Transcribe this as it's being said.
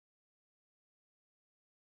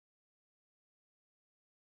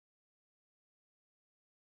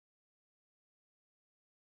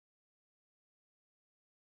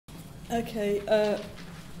Okay,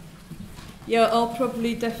 yeah, I'll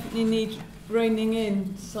probably definitely need reining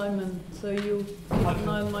in, Simon, so you'll keep an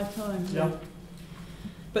eye on my time. Yeah.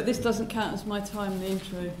 But this doesn't count as my time, the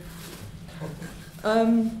intro.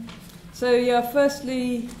 So yeah,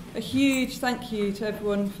 firstly, a huge thank you to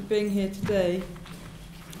everyone for being here today.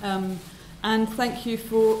 And thank you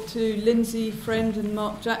to Lindsay Friend and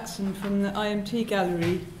Mark Jackson from the IMT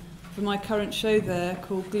Gallery for my current show there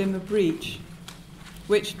called Glimmer Breach,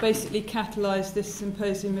 which basically catalysed this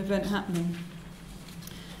symposium event happening.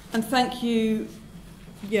 And thank you,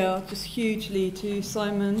 just hugely to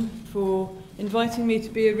Simon for inviting me to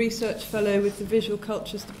be a research fellow with the Visual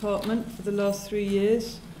Cultures Department for the last 3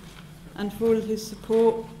 years, and for all of his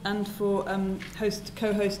support and for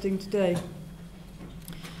co-hosting today.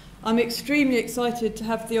 I'm extremely excited to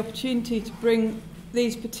have the opportunity to bring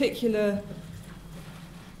these particular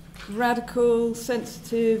radical,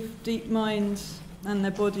 sensitive, deep minds and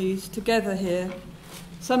their bodies together here,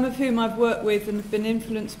 some of whom I've worked with and have been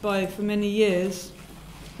influenced by for many years,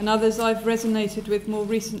 and others I've resonated with more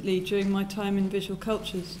recently during my time in visual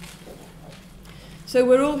cultures. So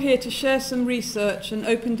we're all here to share some research and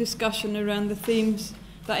open discussion around the themes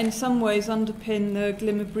that in some ways underpin the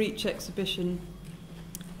Glimmer Breach exhibition,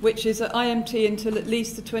 which is at IMT until at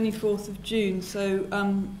least the 24th of June, so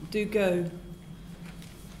do go.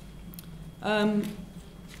 And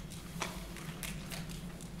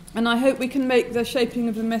I hope we can make the shaping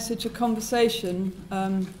of the message a conversation,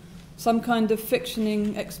 some kind of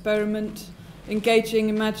fictioning experiment, engaging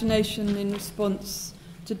imagination in response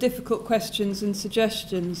to difficult questions and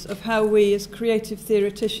suggestions of how we as creative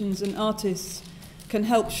theoreticians and artists can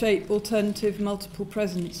help shape alternative multiple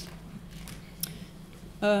presence.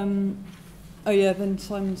 Then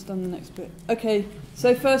Simon's done the next bit. Okay,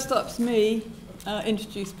 so first up's me,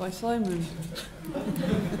 introduced by Simon.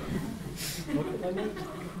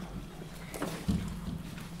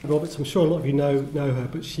 Roberts, I'm sure a lot of you know her,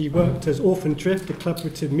 but she worked as Orphan Drift, a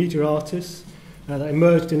collaborative media artist that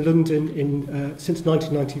emerged in London since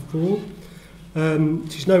 1994.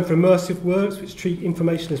 She's known for immersive works which treat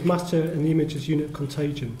information as matter and the image as unit of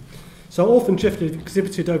contagion. So Orphan Drift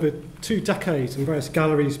exhibited over 2 decades in various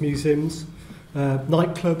galleries, museums,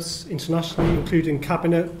 nightclubs internationally, including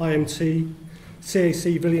Cabinet, IMT,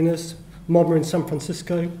 CAC Vilnius, MoMA in San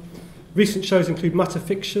Francisco. Recent shows include Matter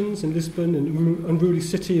Fictions in Lisbon and Unruly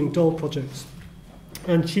City and Doll Projects.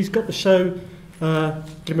 And she's got the show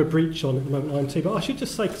Glimmer Breach on at the moment at IMT. But I should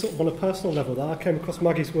just say, sort of on a personal level, that I came across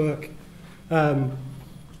Maggie's work back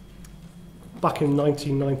in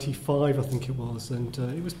 1995, I think it was, and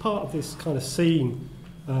it was part of this kind of scene.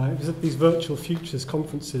 It was at these virtual futures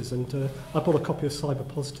conferences, and I bought a copy of Cyber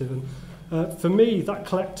Positive. And for me, that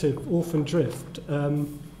collective, Orphan Drift,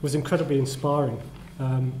 was incredibly inspiring.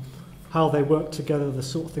 How they worked together, the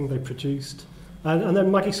sort of thing they produced. And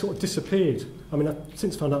then Maggie sort of disappeared. I mean, I've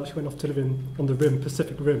since found out she went off to live on the Rim,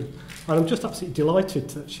 Pacific Rim. And I'm just absolutely delighted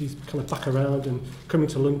that she's kind of back around and coming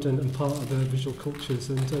to London and part of the visual cultures.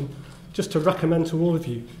 And just to recommend to all of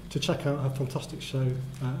you to check out her fantastic show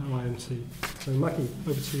at IMT. So Maggie,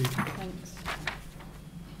 over to you. Thanks.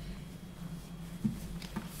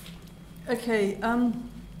 Okay,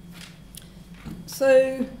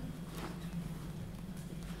 so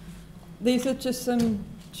these are just some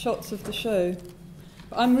shots of the show.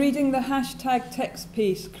 I'm reading the hashtag text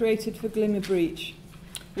piece created for Glimmer Breach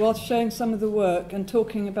whilst showing some of the work and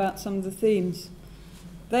talking about some of the themes.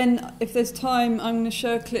 Then, if there's time, I'm going to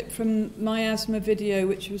show a clip from my asthma video,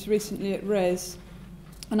 which was recently at Res.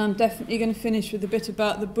 And I'm definitely going to finish with a bit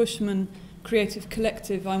about the Bushman creative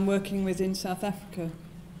collective I'm working with in South Africa.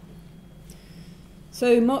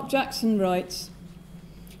 So Mark Jackson writes,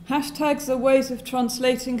 hashtags are ways of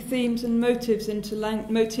translating themes and motifs into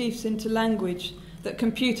language that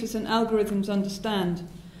computers and algorithms understand.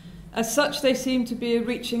 As such, they seem to be a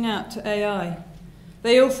reaching out to AI.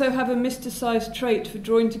 They also have a mysticised trait for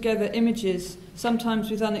drawing together images, sometimes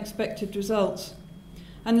with unexpected results.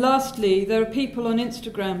 And lastly, there are people on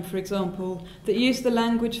Instagram, for example, that use the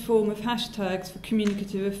language form of hashtags for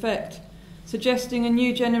communicative effect, suggesting a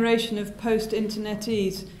new generation of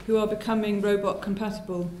post-internetees who are becoming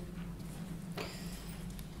robot-compatible.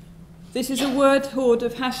 This is a word hoard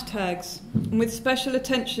of hashtags, and with special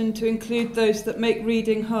attention to include those that make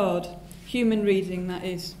reading hard, human reading, that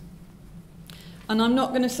is. And I'm not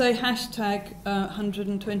going to say hashtag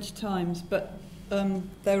 120 times, but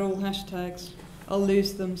they're all hashtags. I'll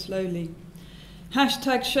lose them slowly.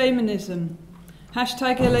 Hashtag shamanism,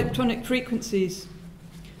 hashtag electronic frequencies,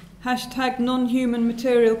 hashtag non-human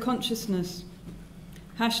material consciousness,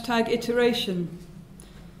 hashtag iteration,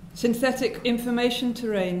 synthetic information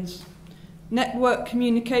terrains, network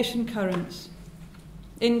communication currents,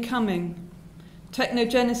 incoming,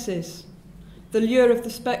 technogenesis, the lure of the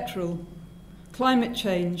spectral, climate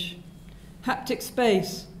change, haptic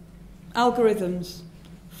space, algorithms,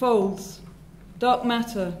 folds, dark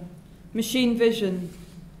matter, machine vision,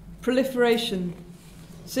 proliferation,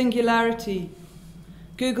 singularity,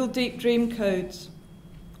 Google Deep Dream codes,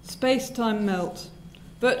 space-time melt,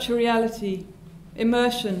 virtual reality,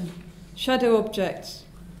 immersion, shadow objects,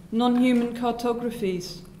 non-human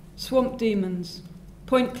cartographies, swamp demons,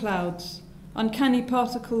 point clouds, uncanny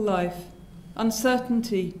particle life,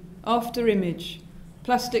 uncertainty, after image,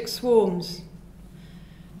 plastic swarms,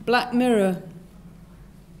 Black Mirror,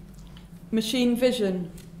 machine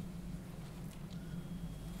vision,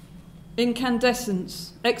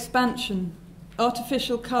 incandescence, expansion,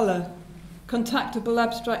 artificial colour, contactable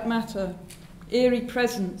abstract matter, eerie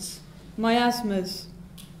presence, miasmas,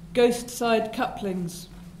 ghost side couplings,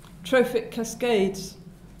 trophic cascades,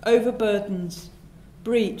 overburdens,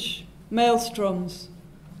 breach, maelstroms,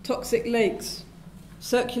 toxic lakes,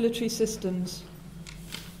 circulatory systems,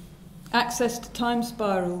 access to time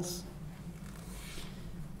spirals,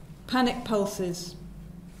 panic pulses,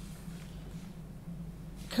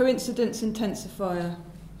 coincidence intensifier,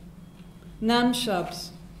 namshubs,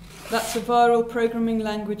 that's a viral programming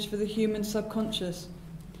language for the human subconscious,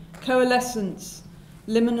 coalescence,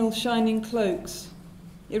 liminal shining cloaks,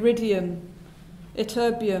 iridium,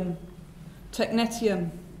 ytterbium, technetium,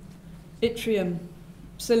 yttrium,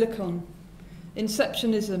 silicon,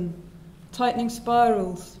 inceptionism, tightening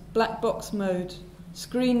spirals, black box mode,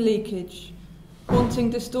 screen leakage, haunting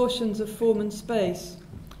distortions of form and space,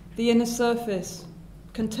 the inner surface,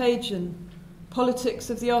 contagion, politics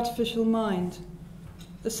of the artificial mind,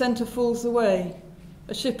 the centre falls away,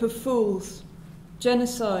 a ship of fools,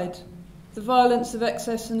 genocide, the violence of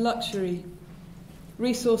excess and luxury,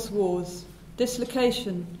 resource wars,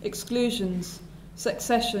 dislocation, exclusions,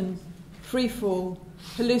 succession, freefall,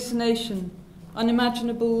 hallucination,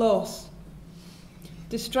 unimaginable loss,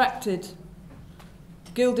 distracted,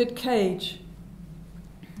 gilded cage,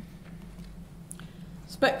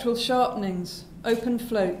 spectral sharpenings, open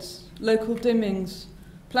floats, local dimmings,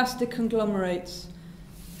 plastic conglomerates,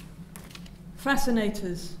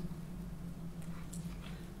 fascinators,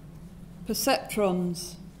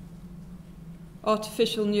 perceptrons,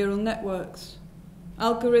 artificial neural networks,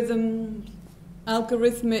 algorithmic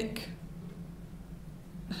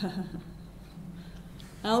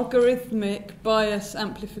bias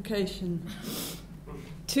amplification,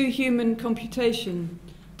 too human computation,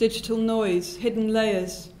 digital noise, hidden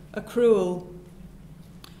layers, accrual,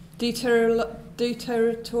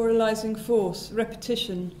 deterritorializing force,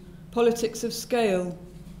 repetition, politics of scale,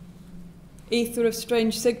 ether of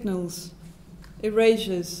strange signals,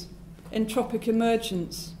 erasures, entropic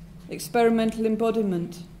emergence, experimental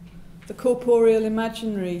embodiment, the corporeal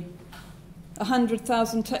imaginary,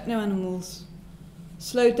 100,000 techno-animals,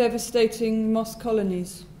 slow devastating moss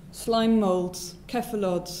colonies, slime moulds,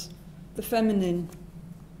 cephalods, the feminine,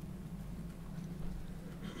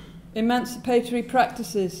 emancipatory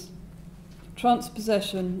practices,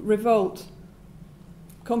 transpossession, revolt,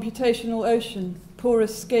 computational ocean,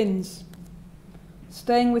 porous skins,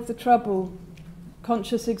 staying with the trouble,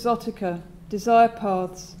 conscious exotica, desire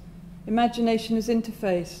paths, imagination as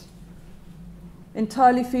interface,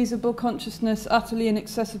 entirely feasible consciousness utterly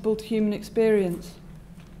inaccessible to human experience,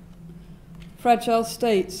 fragile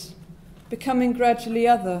states, becoming gradually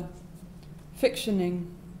other, fictioning,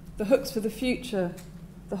 the hooks for the future,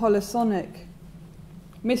 the holosonic,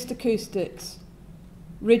 mist acoustics,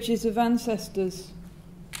 ridges of ancestors,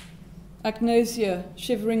 agnosia,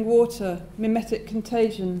 shivering water, mimetic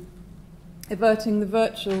contagion, averting the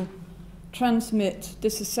virtual, transmit,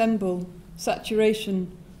 disassemble,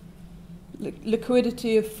 saturation,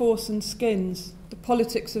 liquidity of force and skins, the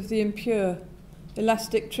politics of the impure,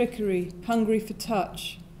 elastic trickery, hungry for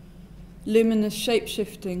touch, luminous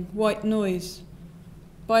shape-shifting, white noise,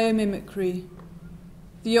 biomimicry,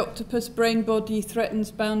 the octopus brain body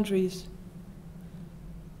threatens boundaries,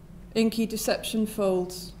 inky deception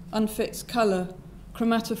folds, unfixed colour,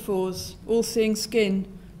 chromatophores, all-seeing skin,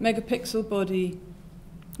 megapixel body,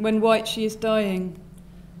 when white she is dying,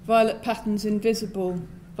 violet patterns invisible,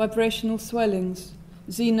 vibrational swellings,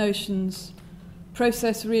 Z-notions,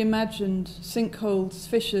 process reimagined, sinkholes,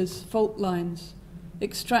 fissures, fault lines,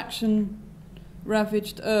 extraction,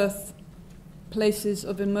 ravaged earth, places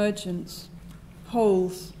of emergence,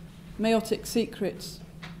 holes, meiotic secrets,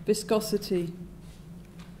 viscosity,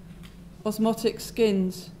 osmotic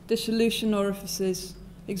skins, dissolution orifices,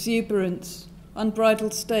 exuberance,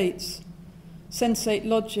 unbridled states, sensate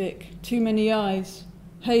logic, too many eyes,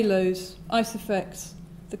 halos, ice effects,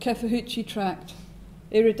 the Kefahuchi tract,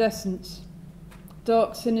 iridescence,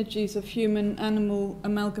 dark synergies of human-animal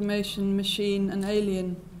amalgamation, machine and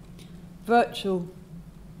alien, virtual,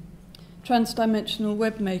 transdimensional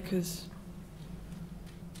web makers,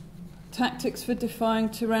 tactics for defying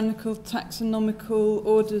tyrannical taxonomical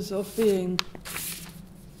orders of being,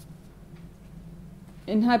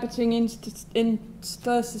 inhabiting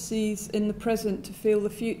interstices in the present to feel the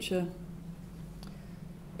future,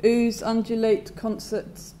 ooze, undulate,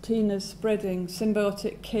 concertinas spreading,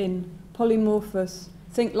 symbiotic kin, polymorphous,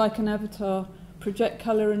 think like an avatar, project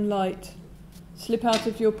colour and light, slip out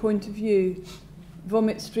of your point of view,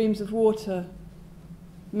 vomit streams of water,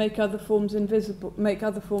 make other forms visible,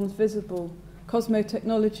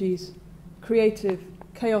 cosmotechnologies, creative,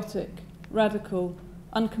 chaotic, radical,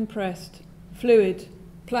 uncompressed, fluid,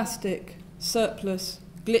 plastic, surplus,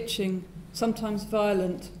 glitching, sometimes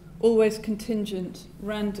violent, always contingent,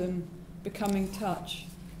 random, becoming touch.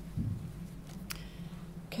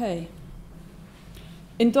 Okay.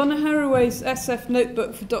 In Donna Haraway's SF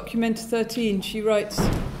notebook for Documenta 13, she writes,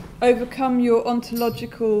 "Overcome your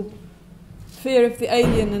ontological fear of the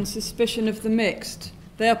alien and suspicion of the mixed.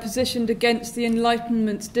 They are positioned against the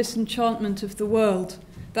Enlightenment's disenchantment of the world,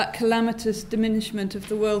 that calamitous diminishment of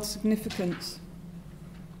the world's significance."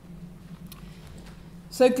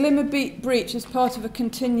 So Glimmer Breach is part of a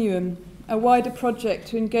continuum, a wider project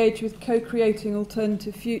to engage with co-creating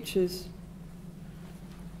alternative futures.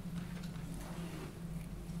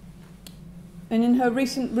 And in her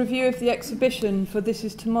recent review of the exhibition for This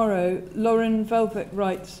Is Tomorrow, Lauren Velvet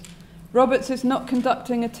writes, "Roberts is not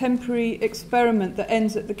conducting a temporary experiment that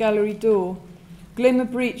ends at the gallery door. Glimmer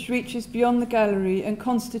Breach reaches beyond the gallery and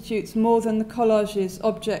constitutes more than the collages,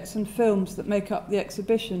 objects and films that make up the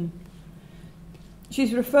exhibition."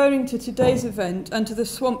 She's referring to today's event and to the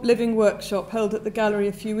Swamp Living workshop held at the gallery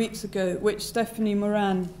a few weeks ago, which Stephanie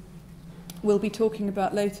Moran will be talking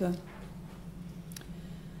about later.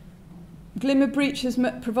 Glimmer Breach has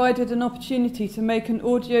provided an opportunity to make an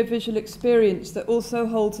audiovisual experience that also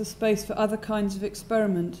holds a space for other kinds of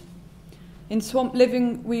experiment. In Swamp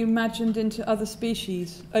Living, we imagined into other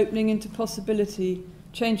species, opening into possibility,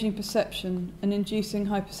 changing perception, and inducing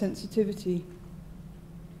hypersensitivity.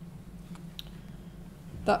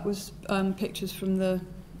 That was pictures from the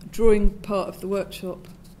drawing part of the workshop.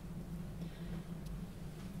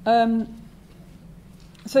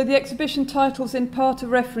 So the exhibition title's in part a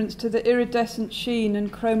reference to the iridescent sheen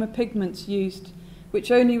and chroma pigments used,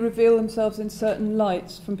 which only reveal themselves in certain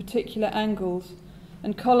lights from particular angles,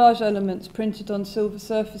 and collage elements printed on silver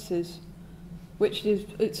surfaces, which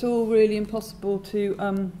it's all really impossible to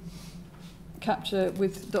capture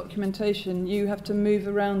with documentation. You have to move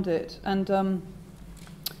around it, and there's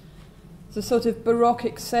a sort of Baroque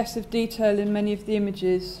excess of detail in many of the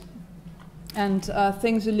images, and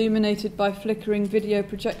things illuminated by flickering video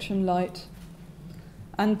projection light.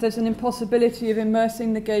 And there's an impossibility of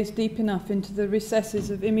immersing the gaze deep enough into the recesses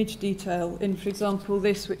of image detail in, for example,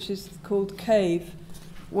 this, which is called Cave,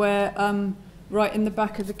 where right in the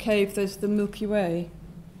back of the cave there's the Milky Way.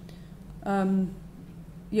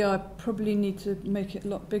 Yeah, I probably need to make it a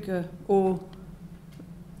lot bigger, or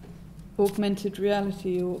augmented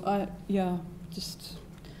reality, or yeah, just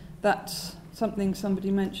that's something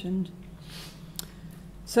somebody mentioned.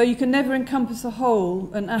 So you can never encompass a whole,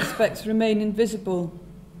 and aspects remain invisible.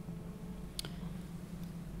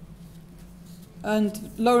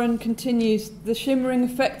 And Lauren continues, "The shimmering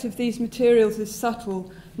effect of these materials is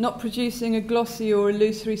subtle, not producing a glossy or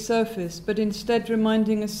illusory surface, but instead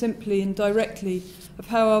reminding us simply and directly of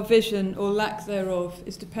how our vision, or lack thereof,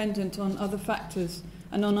 is dependent on other factors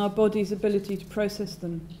and on our body's ability to process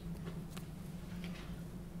them."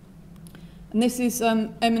 And this is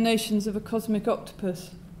Emanations of a Cosmic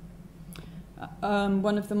Octopus,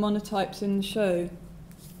 one of the monotypes in the show.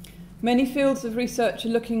 Many fields of research are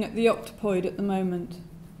looking at the octopoid at the moment.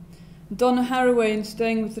 Donna Haraway, in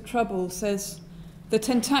Staying with the Trouble, says, "The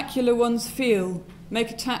tentacular ones feel, make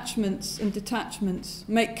attachments and detachments,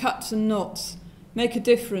 make cuts and knots, make a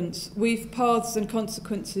difference, weave paths and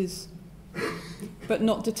consequences, but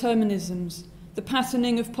not determinisms. The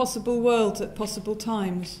patterning of possible worlds at possible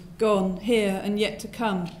times, gone, here and yet to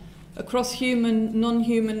come, across human,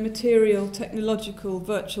 non-human, material, technological,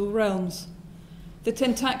 virtual realms. The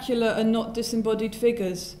tentacular are not disembodied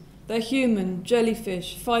figures. They're human,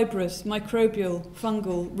 jellyfish, fibrous, microbial,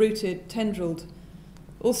 fungal, rooted, tendrilled.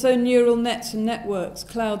 Also neural nets and networks,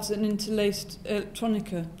 clouds and interlaced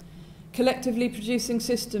electronica, collectively producing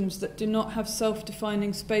systems that do not have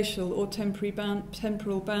self-defining spatial or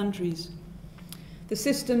temporal boundaries. The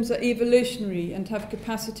systems are evolutionary and have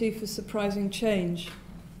capacity for surprising change.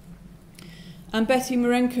 And Betty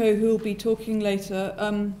Marenko, who will be talking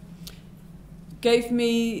later, gave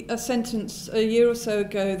me a sentence a year or so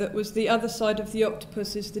ago that was the other side of the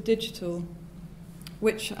octopus is the digital,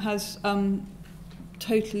 which has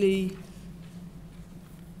totally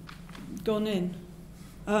gone in.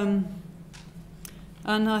 And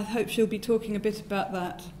I hope she'll be talking a bit about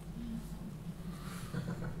that.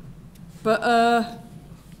 But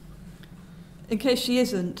in case she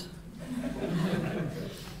isn't,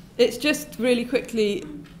 it's just really quickly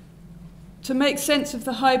to make sense of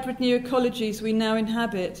the hybrid new ecologies we now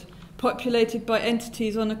inhabit, populated by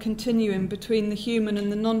entities on a continuum between the human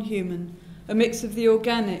and the non-human, a mix of the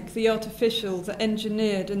organic, the artificial, the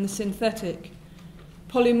engineered and the synthetic,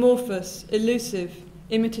 polymorphous, elusive,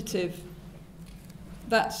 imitative.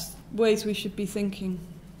 That's ways we should be thinking.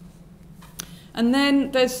 And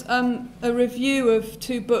then there's a review of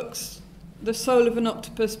 2 books, The Soul of an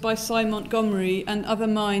Octopus by Cy Montgomery and Other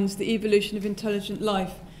Minds, The Evolution of Intelligent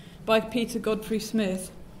Life by Peter Godfrey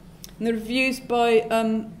Smith. And the review's by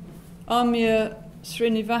Amir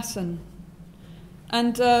Srinivasan.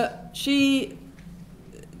 And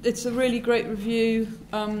it's a really great review.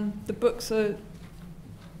 The books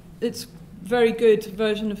it's very good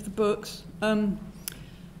version of the books.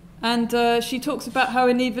 And she talks about how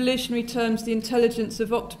in evolutionary terms the intelligence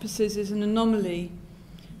of octopuses is an anomaly,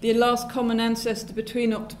 the last common ancestor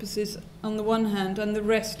between octopuses on the one hand and the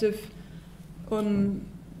rest of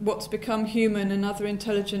what's become human and other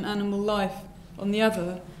intelligent animal life on the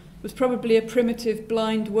other, was probably a primitive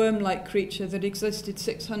blind worm-like creature that existed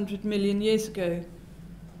 600 million years ago.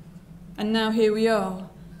 And now here we are,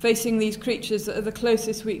 facing these creatures that are the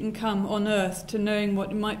closest we can come on Earth to knowing what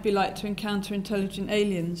it might be like to encounter intelligent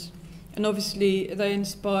aliens. And obviously they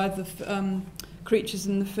inspire the creatures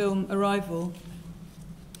in the film Arrival.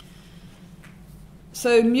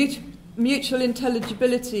 So mutual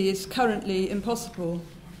intelligibility is currently impossible.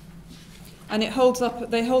 And they hold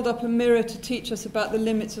up a mirror to teach us about the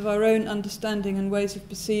limits of our own understanding and ways of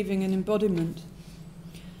perceiving and embodiment.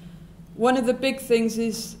 One of the big things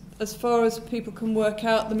is, as far as people can work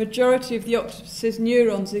out, the majority of the octopus's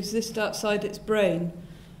neurons exist outside its brain,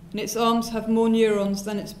 and its arms have more neurons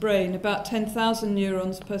than its brain, about 10,000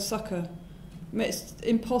 neurons per sucker. It's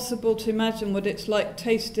impossible to imagine what it's like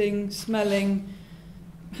tasting, smelling,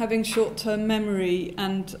 having short-term memory,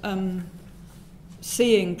 and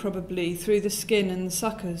seeing probably through the skin and the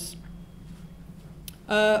suckers.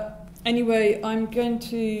 Anyway, I'm going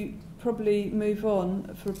to probably move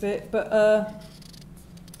on for a bit, but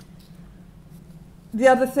the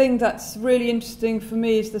other thing that's really interesting for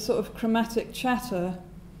me is the sort of chromatic chatter,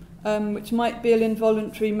 which might be an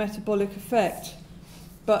involuntary metabolic effect,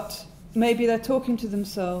 but maybe they're talking to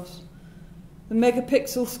themselves. The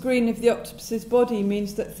megapixel screen of the octopus's body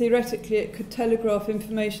means that theoretically it could telegraph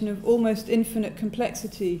information of almost infinite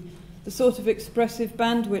complexity, the sort of expressive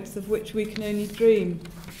bandwidth of which we can only dream.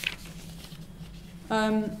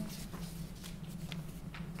 And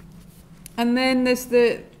then there's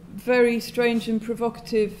the very strange and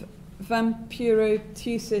provocative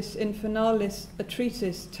Vampirothesis Infernalis, a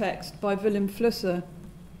treatise text by Willem Flusser,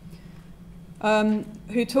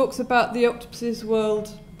 who talks about the octopus's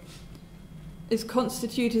world is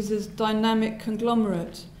constituted as a dynamic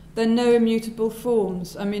conglomerate. There are no immutable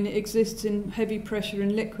forms. I mean, it exists in heavy pressure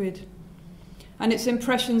and liquid. And its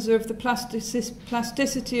impressions are of the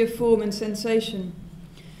plasticity of form and sensation.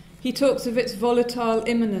 He talks of its volatile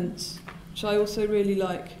immanence, which I also really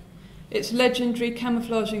like. Its legendary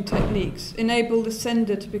camouflaging techniques enable the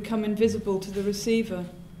sender to become invisible to the receiver.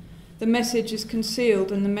 The message is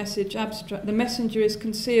concealed and the message abstract. The messenger is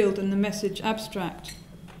concealed and the message abstract.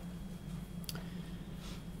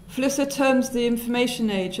 Flusser terms the information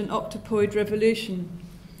age an octopoid revolution.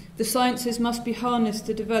 The sciences must be harnessed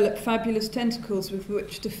to develop fabulous tentacles with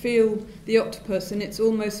which to feel the octopus in its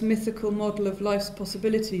almost mythical model of life's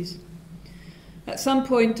possibilities. At some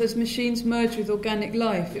point, as machines merge with organic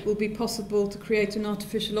life, it will be possible to create an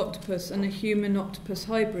artificial octopus and a human-octopus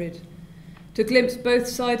hybrid. To glimpse both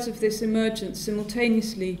sides of this emergence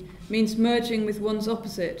simultaneously means merging with one's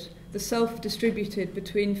opposite, the self distributed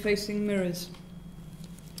between facing mirrors.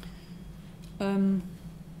 And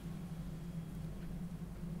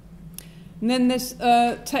then this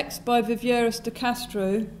text by Viveiros de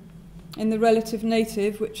Castro in The Relative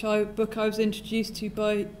Native, book I was introduced to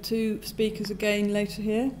by 2 speakers again later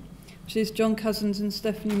here, which is John Cousins and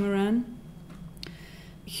Stephanie Moran.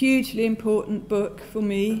 Hugely important book for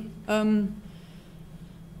me. And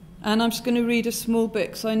I'm just going to read a small bit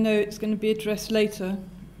because I know it's going to be addressed later.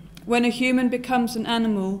 When a human becomes an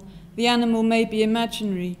animal, the animal may be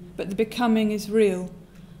imaginary, but the becoming is real.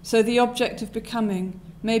 So the object of becoming,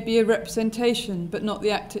 may be a representation, but not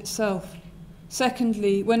the act itself.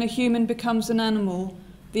 Secondly, when a human becomes an animal,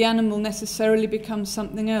 the animal necessarily becomes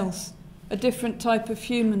something else, a different type of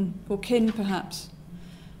human, or kin perhaps.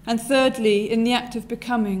 And thirdly, in the act of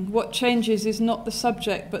becoming, what changes is not the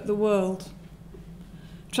subject but the world.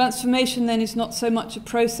 Transformation then is not so much a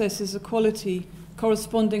process as a quality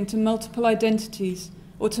corresponding to multiple identities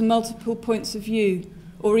or to multiple points of view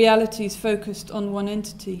or realities focused on one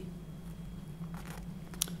entity.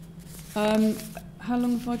 How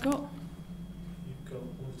long have I got? You've got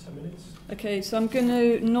another 10 minutes. Okay, so I'm going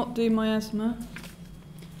to not do miasma.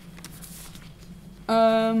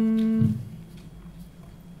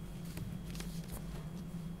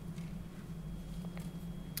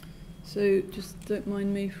 So just don't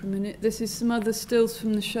mind me for a minute. This is some other stills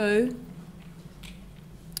from the show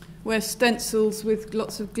where stencils with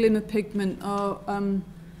lots of glimmer pigment are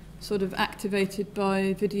sort of activated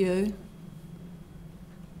by video.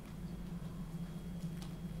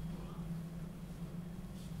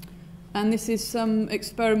 And this is some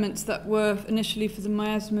experiments that were initially for the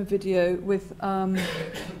miasma video with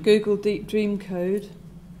Google Deep Dream Code.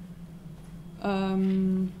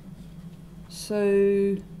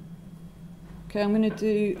 Okay, I'm going to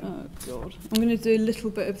do, oh God, I'm going to do a little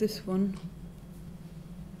bit of this one.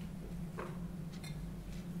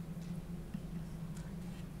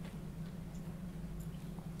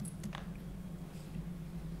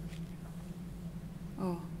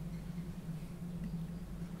 Oh.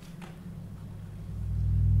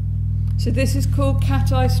 So this is called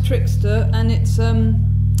Cat Eyes Trickster, and it's a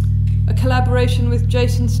collaboration with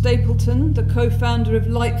Jason Stapleton, the co-founder of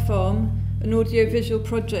Light Farm, an audiovisual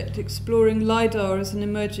project exploring LiDAR as an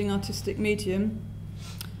emerging artistic medium.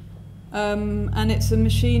 And it's a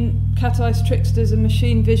machine, Cat Eyes Trickster is a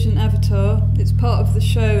machine vision avatar. It's part of the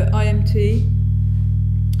show IMT.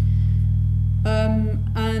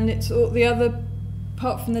 And it's all the other,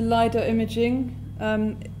 apart from the LiDAR imaging,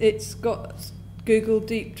 it's got Google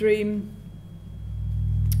Deep Dream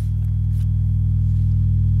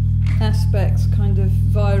aspects kind of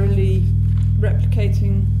virally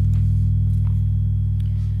replicating.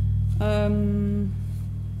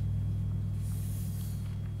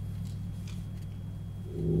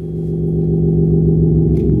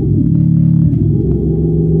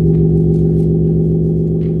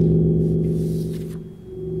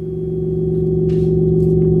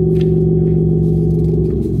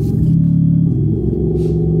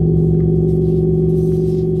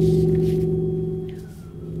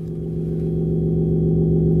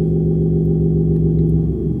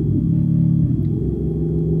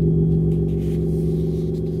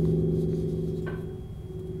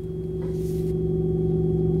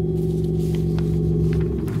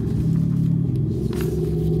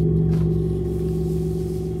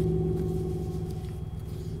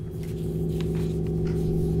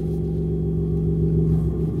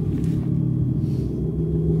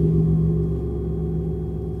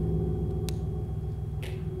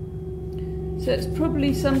 So it's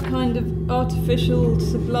probably some kind of artificial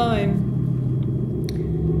sublime.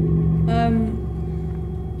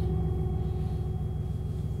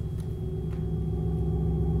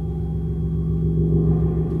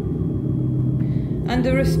 And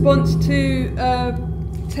a response to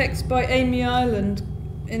text by Amy Ireland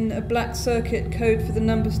in A Black Circuit Code for the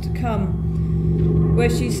Numbers to Come,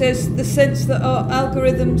 where she says the sense that our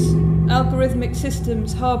algorithmic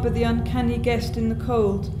systems harbour the uncanny guest in the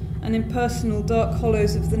cold and impersonal dark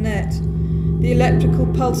hollows of the net, the electrical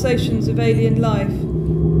pulsations of alien life,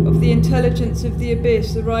 of the intelligence of the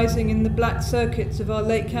abyss arising in the black circuits of our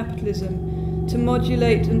late capitalism to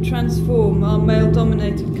modulate and transform our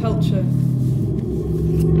male-dominated culture.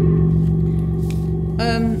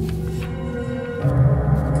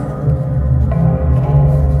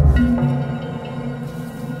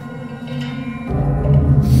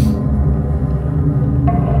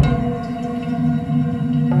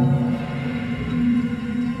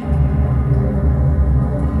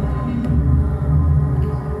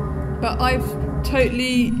 But I've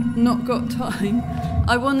totally not got time.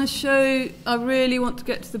 I really want to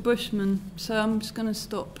get to the Bushman, so I'm just going to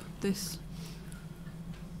stop this.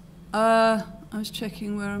 I was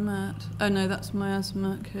checking where I'm at. Oh no, that's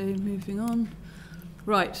miasma. Okay, moving on.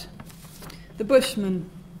 Right, the Bushman.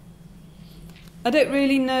 I don't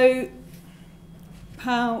really know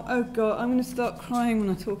how. Oh God, I'm going to start crying when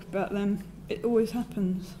I talk about them. It always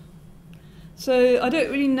happens. So I don't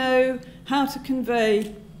really know how to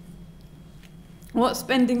convey what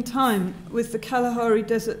spending time with the Kalahari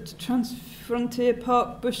Desert Trans-Frontier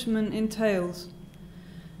Park Bushman entails.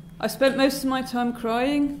 I spent most of my time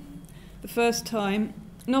crying the first time,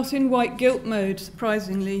 not in white guilt mode,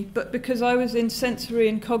 surprisingly, but because I was in sensory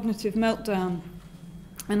and cognitive meltdown,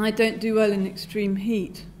 and I don't do well in extreme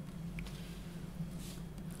heat.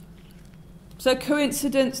 So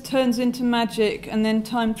coincidence turns into magic and then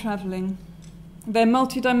time travelling. They're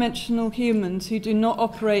multidimensional humans who do not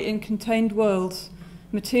operate in contained worlds,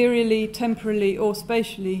 materially, temporally, or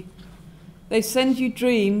spatially. They send you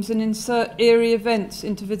dreams and insert eerie events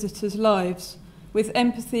into visitors' lives, with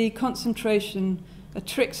empathy, concentration, a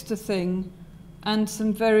trickster thing, and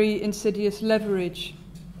some very insidious leverage,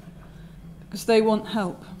 because they want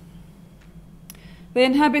help. They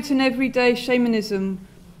inhabit an everyday shamanism,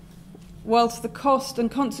 whilst the cost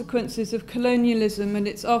and consequences of colonialism and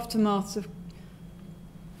its aftermaths of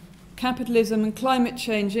capitalism and climate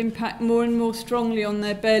change impact more and more strongly on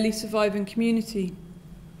their barely surviving community.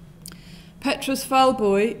 Petrus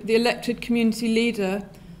Falboy, the elected community leader,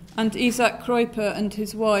 and Isaac Kruiper and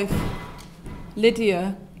his wife,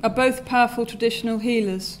 Lydia, are both powerful traditional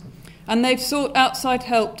healers, and they've sought outside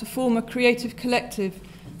help to form a creative collective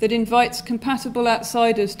that invites compatible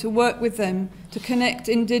outsiders to work with them to connect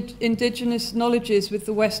indigenous knowledges with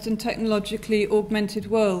the Western technologically augmented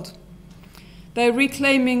world. They're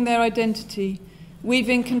reclaiming their identity,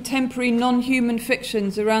 weaving contemporary non-human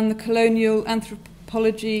fictions around the colonial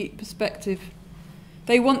anthropology perspective.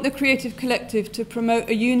 They want the creative collective to promote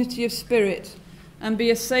a unity of spirit and be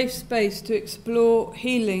a safe space to explore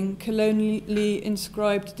healing colonially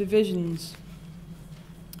inscribed divisions.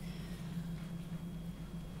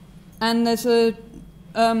 And there's an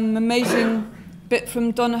amazing bit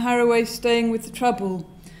from Donna Haraway's Staying with the Trouble.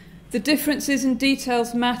 The differences and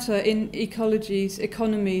details matter in ecologies,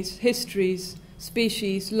 economies, histories,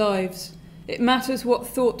 species, lives. It matters what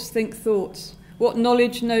thoughts think thoughts, what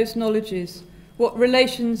knowledge knows knowledges, what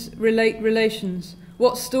relations relate relations,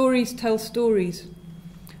 what stories tell stories.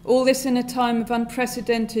 All this in a time of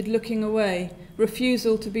unprecedented looking away,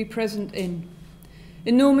 refusal to be present in.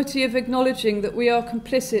 Enormity of acknowledging that we are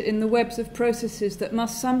complicit in the webs of processes that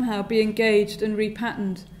must somehow be engaged and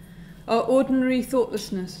repatterned. Our ordinary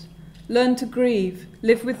thoughtlessness. Learn to grieve,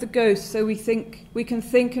 live with the ghost so we can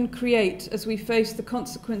think and create as we face the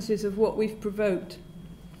consequences of what we've provoked.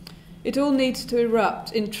 It all needs to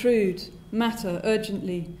erupt, intrude, matter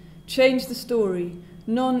urgently, change the story,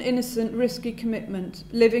 non-innocent, risky commitment,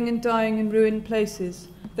 living and dying in ruined places.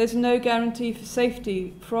 There's no guarantee for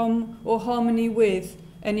safety from or harmony with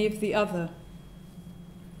any of the other.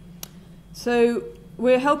 So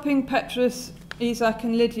we're helping Petrus, Isaac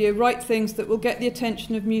and Lydia write things that will get the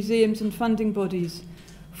attention of museums and funding bodies,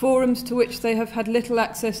 forums to which they have had little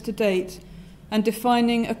access to date, and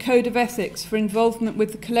defining a code of ethics for involvement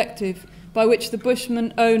with the collective by which the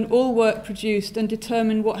Bushmen own all work produced and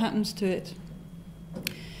determine what happens to it.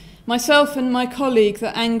 Myself and my colleague,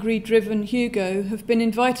 the angry, driven Hugo, have been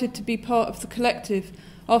invited to be part of the collective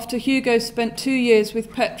after Hugo spent 2 years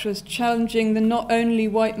with Petrus challenging the not only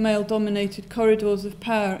white male-dominated corridors of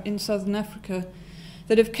power in southern Africa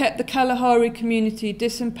that have kept the Kalahari community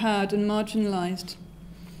disempowered and marginalised.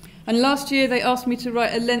 And last year they asked me to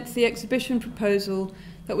write a lengthy exhibition proposal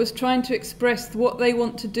that was trying to express what they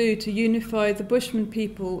want to do to unify the Bushman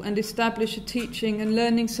people and establish a teaching and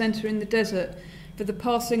learning centre in the desert for the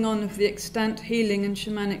passing on of the extant healing and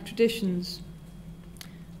shamanic traditions,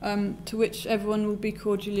 to which everyone will be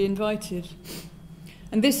cordially invited.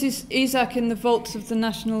 And this is Isaac in the vaults of the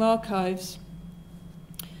National Archives.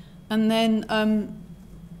 And then,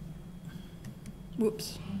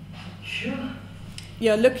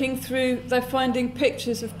 yeah, looking through, they're finding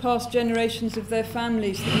pictures of past generations of their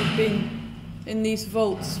families that have been in these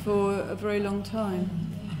vaults for a very long time.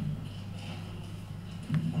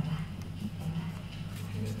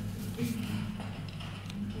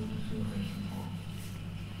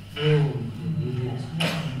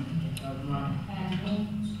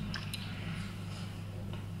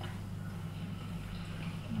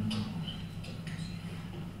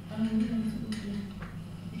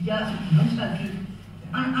 Ja, mensen die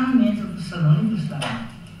aan mensen op salon bestaan,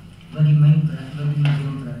 waar die mijn praat, waar die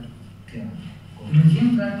museum praat. The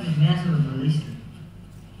museum praat met mensen op de listen.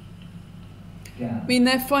 I mean,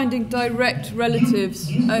 they're finding direct relatives.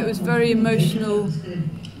 It was very emotional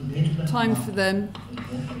time for them.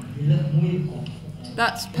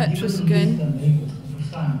 That's Petrus again.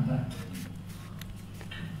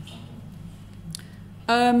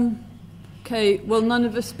 Okay, well, none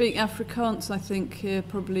of us speak Afrikaans, I think, here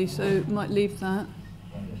probably, so might leave that.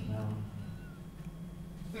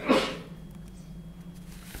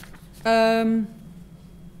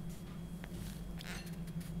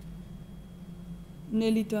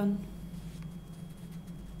 Nearly done.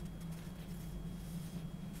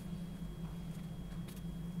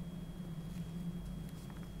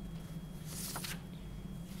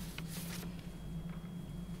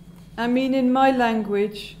 I mean, in my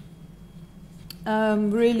language,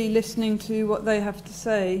 really listening to what they have to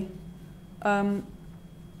say,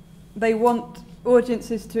 they want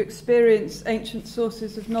audiences to experience ancient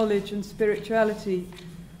sources of knowledge and spirituality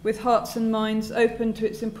with hearts and minds open to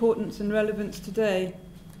its importance and relevance today.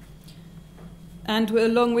 And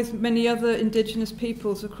along with many other indigenous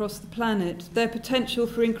peoples across the planet, their potential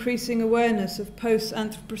for increasing awareness of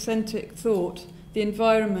post-anthropocentric thought, the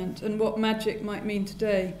environment, and what magic might mean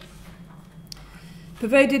today.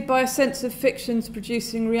 Pervaded by a sense of fictions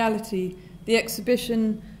producing reality, the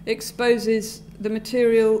exhibition exposes the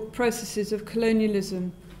material processes of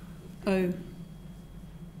colonialism. Oh.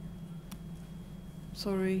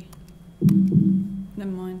 Sorry. Never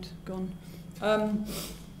mind. Gone.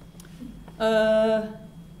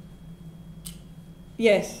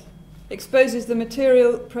 Yes. Exposes the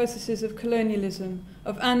material processes of colonialism,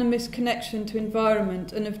 of animist connection to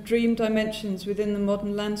environment, and of dream dimensions within the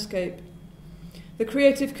modern landscape. The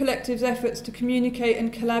creative collective's efforts to communicate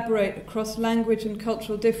and collaborate across language and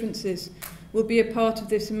cultural differences will be a part of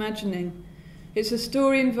this imagining. It's a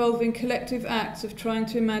story involving collective acts of trying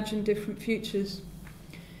to imagine different futures.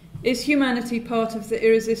 Is humanity part of the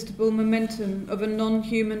irresistible momentum of a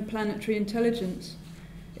non-human planetary intelligence?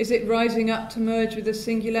 Is it rising up to merge with a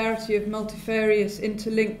singularity of multifarious,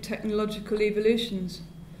 interlinked technological evolutions?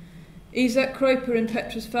 Isaac Kroper and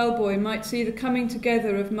Petrus Falboy might see the coming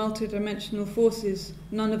together of multidimensional forces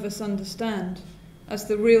none of us understand as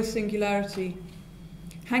the real singularity.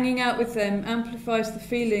 Hanging out with them amplifies the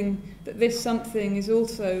feeling that this something is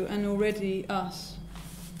also and already us.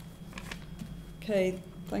 Okay,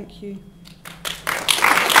 thank you.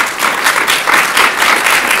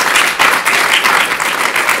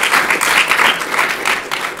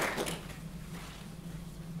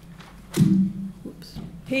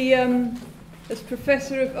 He is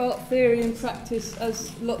Professor of Art Theory and Practice,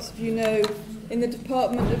 as lots of you know, in the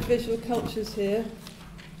Department of Visual Cultures here.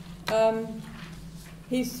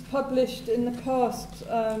 He's published in the past,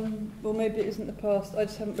 or maybe it isn't the past, I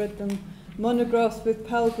just haven't read them, monographs with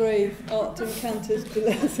Palgrave, Art Encanters,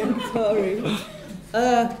 Centauri.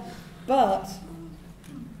 But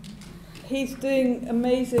he's doing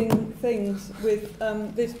amazing things with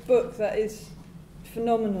this book that is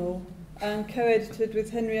phenomenal, and co-edited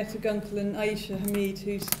with Henrietta Gunkel and Aisha Hamid,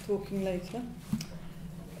 who's talking later,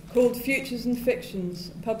 called Futures and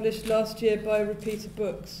Fictions, published last year by Repeater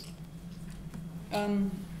Books.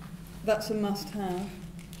 That's a must-have.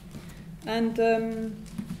 And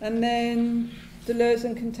then Deleuze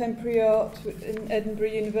and Contemporary Art in Edinburgh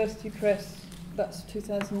University Press, that's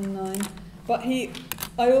 2009. But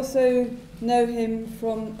I also know him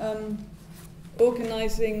from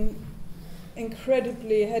organising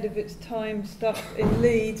incredibly ahead of its time stuff in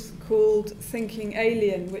Leeds called Thinking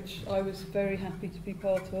Alien, which I was very happy to be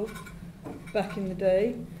part of back in the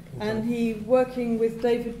day. And he working with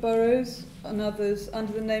David Burrows and others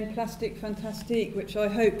under the name Plastic Fantastique, which I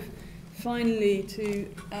hope finally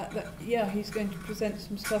to he's going to present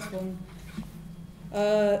some stuff on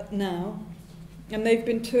now. And they've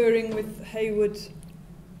been touring with Hayward.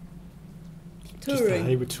 Just the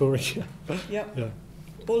Hayward touring. Yep. Yeah.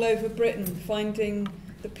 All over Britain, finding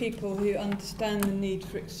the people who understand the need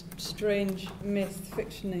for strange myth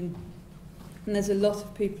fictioning. And there's a lot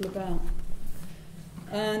of people about.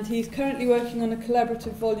 And he's currently working on a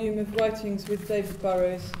collaborative volume of writings with David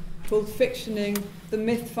Burrows called Fictioning, the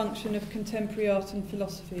Myth Function of Contemporary Art and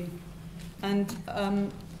Philosophy. And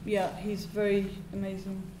he's very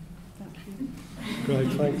amazing. Thank you. Great,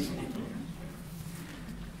 thanks.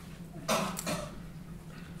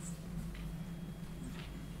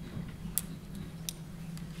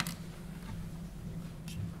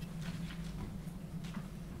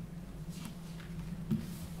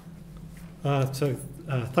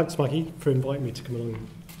 Thanks, Maggie, for inviting me to come along and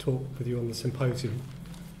talk with you on the symposium.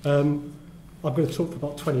 I'm going to talk for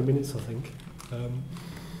about 20 minutes, I think. I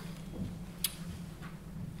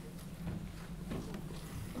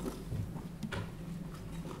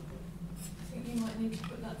think you might need to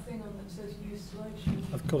put that thing on that says use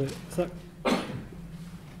slideshow. I've got it. Is that?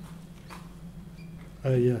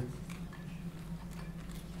 Yeah.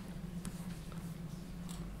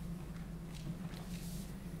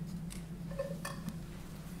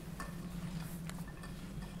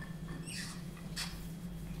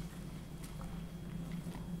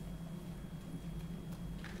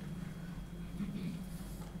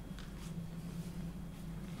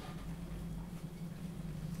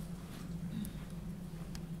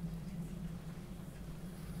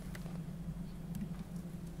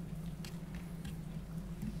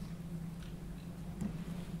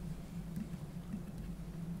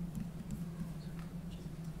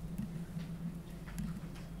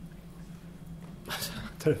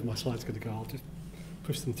 don't know if my slide's going to go. I'll just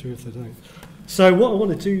push them through if they don't. So what I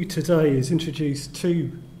want to do today is introduce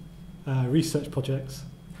two research projects.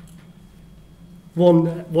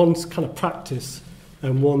 One's kind of practice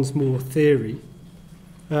and one's more theory.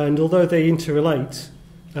 And although they interrelate,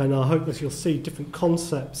 and I hope that you'll see different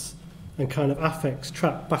concepts and kind of affects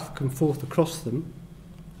track back and forth across them,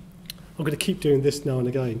 I'm going to keep doing this now and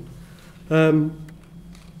again.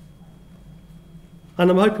 And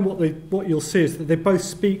I'm hoping what you'll see is that they both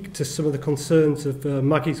speak to some of the concerns of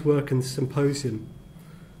Maggie's work in the symposium.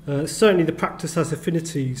 Certainly the practice has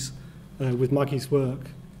affinities with Maggie's work,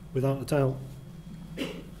 without a doubt.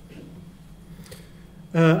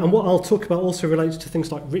 And what I'll talk about also relates to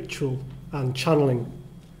things like ritual and channeling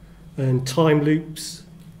and time loops,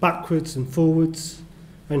 backwards and forwards,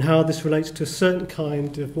 and how this relates to a certain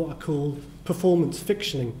kind of what I call performance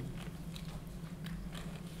fictioning.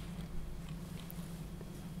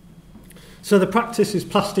 So the practice is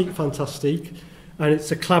plastique fantastique, and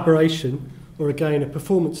it's a collaboration, or again a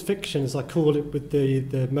performance fiction as I call it, with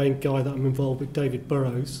the main guy that I'm involved with, David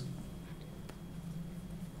Burrows.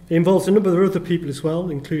 It involves a number of other people as well,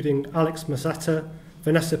 including Alex Mazzetta,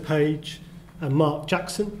 Vanessa Page and Mark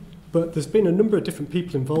Jackson, but there's been a number of different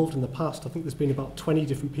people involved in the past. I think there's been about 20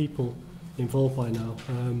 different people involved by now,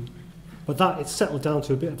 but it's settled down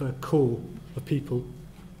to a bit of a core of people.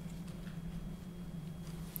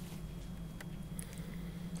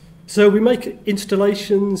 So we make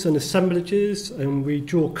installations and assemblages, and we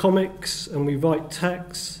draw comics, and we write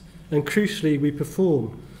texts, and crucially we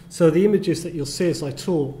perform. So the images that you'll see as I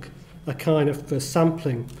talk are kind of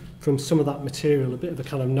sampling from some of that material, a bit of a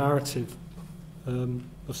kind of narrative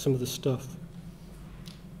of some of the stuff.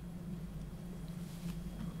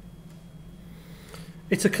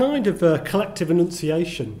 It's a kind of collective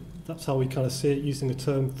enunciation. That's how we kind of see it, using a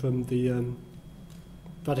term from the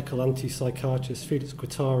radical anti-psychiatrist Felix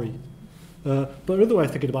Guattari. But another way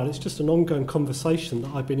of thinking about it, it's just an ongoing conversation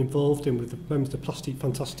that I've been involved in with the members of Plastique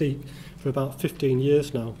Fantastique for about 15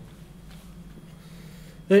 years now.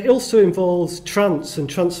 It also involves trance and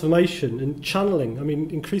transformation and channeling. I mean,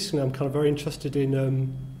 increasingly I'm kind of very interested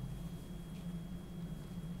in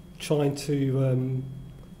trying to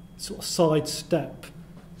sort of sidestep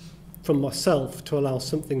from myself to allow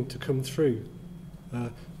something to come through,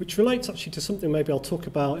 which relates actually to something maybe I'll talk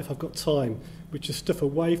about if I've got time, which is stuff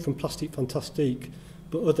away from Plastique Fantastique,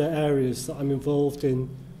 but other areas that I'm involved in,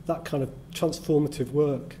 that kind of transformative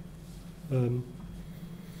work. And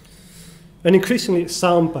increasingly it's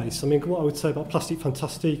sound-based. I mean, what I would say about Plastique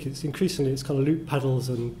Fantastique is increasingly it's kind of loop pedals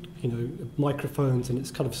and, you know, microphones, and it's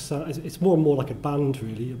kind of it's more and more like a band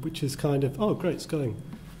really, which is kind of, oh great, it's going,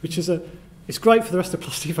 which is it's great for the rest of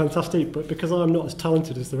Plastique Fantastique, but because I'm not as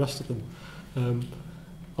talented as the rest of them,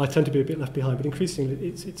 I tend to be a bit left behind. But increasingly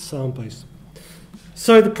it's sound-based.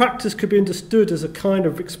 So the practice could be understood as a kind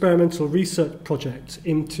of experimental research project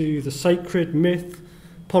into the sacred, myth,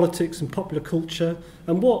 politics and popular culture,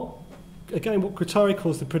 and what Guattari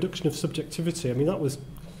calls the production of subjectivity. I mean, that was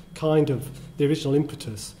kind of the original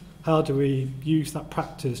impetus. How do we use that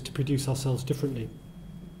practice to produce ourselves differently?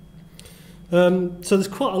 So there's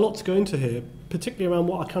quite a lot to go into here, particularly around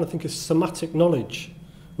what I kind of think is somatic knowledge,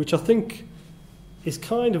 which I think is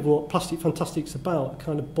kind of what Plastique Fantastique's about,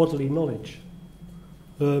 kind of bodily knowledge.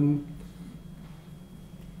 Or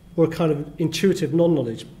a kind of intuitive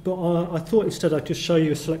non-knowledge. But I thought instead I'd just show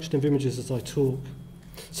you a selection of images as I talk.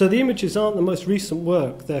 So the images aren't the most recent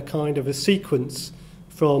work, they're kind of a sequence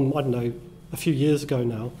from, I don't know, a few years ago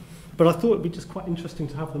now. But I thought it'd be just quite interesting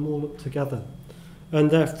to have them all up together.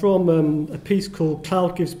 And they're from a piece called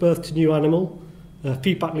Cloud Gives Birth to New Animal, a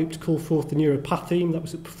feedback loop to call forth the neuropatheme. That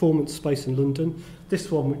was at Performance Space in London. This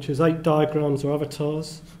one, which is 8 diagrams or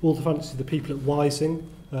avatars, all the fantasy of the people at Wising,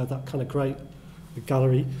 that kind of great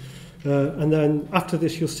gallery. And then after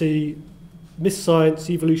this you'll see Myth Science,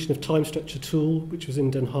 Evolution of Time Stretcher Tool, which was in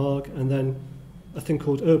Den Haag, and then a thing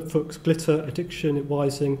called Erbfuchs Glitter Addiction at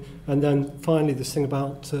Wising, and then finally this thing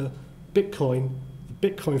about Bitcoin, the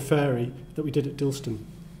Bitcoin Fairy that we did at Dilston.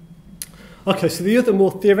 Okay, so the other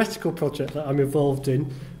more theoretical project that I'm involved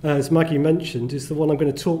in, as Maggie mentioned, is the one I'm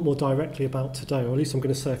going to talk more directly about today, or at least I'm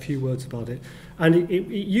going to say a few words about it. And it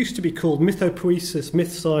used to be called Mythopoesis,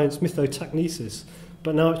 Myth Science, Mythotechnesis,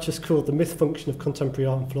 but now it's just called the Myth Function of Contemporary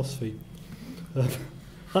Art and Philosophy.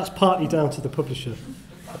 That's partly down to the publisher.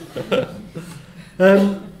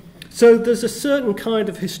 So there's a certain kind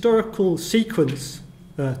of historical sequence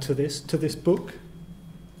to this book.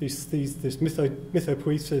 This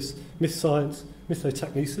mythopoesis, myth science,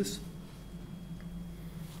 mythotechnesis.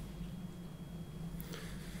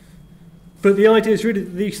 But the idea is really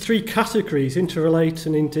that these three categories interrelate,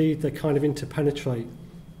 and indeed they kind of interpenetrate.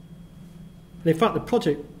 And in fact, the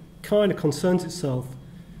project kind of concerns itself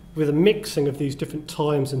with a mixing of these different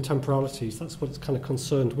times and temporalities. That's what it's kind of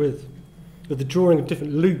concerned with the drawing of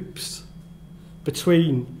different loops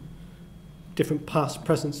between different past,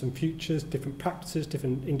 presents and futures, different practices,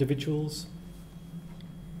 different individuals.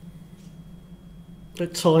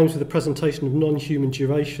 At times with the presentation of non-human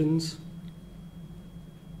durations.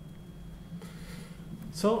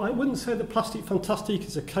 So I wouldn't say that Plastic Fantastique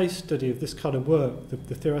is a case study of this kind of work,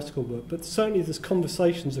 the theoretical work, but certainly there's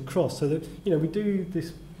conversations across. So that, you know, we do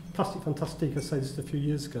this Plastic Fantastique, I say this a few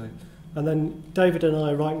years ago, and then David and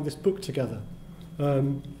I are writing this book together.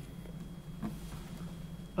 And,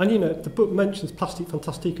 you know, the book mentions Plastic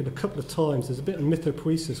Fantastique a couple of times. There's a bit of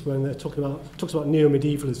mythopoesis when they're talks about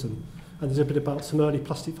neo-medievalism, and there's a bit about some early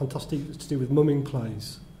Plastic Fantastique that's to do with mumming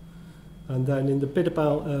plays. And then in the bit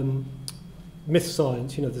about myth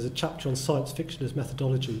science, you know, there's a chapter on science fiction as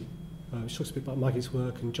methodology, which talks a bit about Maggie's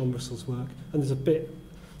work and John Russell's work. And there's a bit...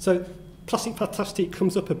 So Plastic Fantastique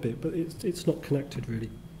comes up a bit, but it's not connected, really.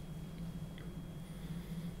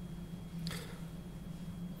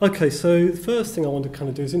 Okay, so the first thing I want to kind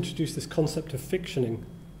of do is introduce this concept of fictioning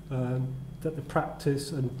that the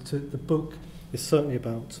practice and the book is certainly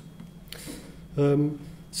about.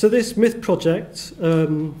 So this myth project,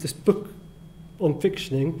 this book on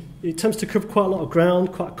fictioning, it tends to cover quite a lot of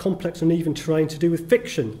ground, quite a complex and uneven terrain to do with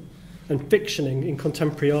fiction and fictioning in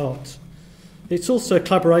contemporary art. It's also a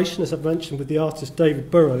collaboration, as I've mentioned, with the artist David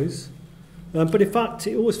Burrows. But in fact,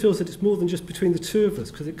 it always feels that it's more than just between the two of us,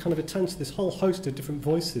 because it kind of attends to this whole host of different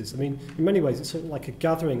voices. I mean, in many ways, it's sort of like a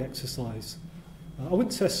gathering exercise. I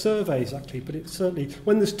wouldn't say a survey exactly, but it's certainly,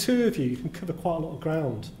 when there's two of you, you can cover quite a lot of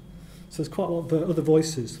ground. So there's quite a lot of other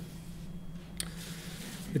voices.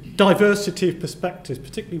 The diversity of perspectives,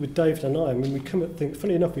 particularly with David and I mean, we come at things,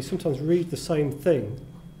 funny enough, we sometimes read the same thing,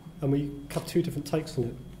 and we have two different takes on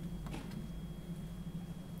it.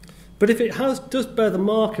 But if it does bear the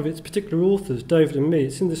mark of its particular authors, David and me,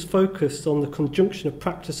 it's in this focus on the conjunction of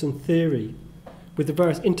practice and theory with the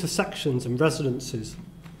various intersections and resonances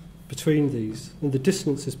between these and the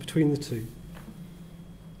dissonances between the two.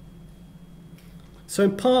 So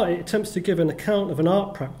in part, it attempts to give an account of an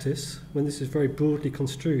art practice, when this is very broadly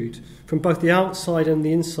construed, from both the outside and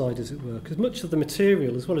the inside, as it were, because much of the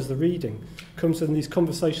material, as well as the reading, comes in these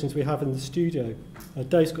conversations we have in the studio.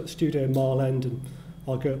 Dave's got a studio in Mile End, and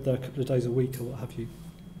I'll go up there a couple of days a week or what have you.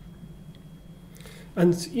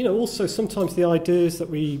 And, you know, also sometimes the ideas that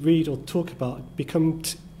we read or talk about become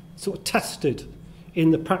sort of tested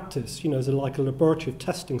in the practice, you know, as like a laboratory of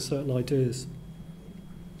testing certain ideas.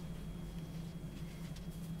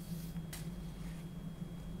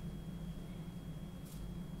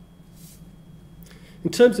 In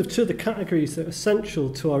terms of two of the categories that are essential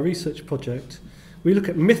to our research project, we look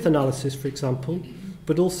at myth analysis, for example,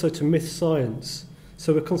 but also to myth science.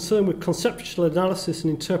 So we're concerned with conceptual analysis and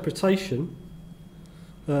interpretation,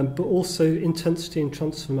 but also intensity and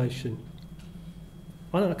transformation.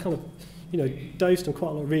 I don't know, kind of, you know, Dave's done quite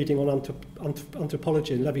a lot of reading on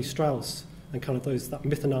anthropology and Levi-Strauss and kind of that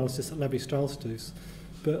myth analysis that Levi-Strauss does.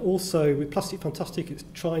 But also with Plastic Fantastique, it's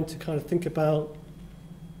trying to kind of think about,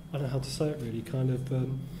 I don't know how to say it really, kind of,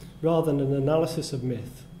 rather than an analysis of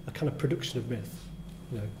myth, a kind of production of myth,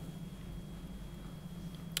 you know.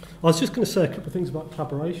 I was just going to say a couple of things about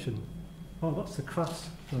collaboration. Oh, that's the Crass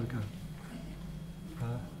logo.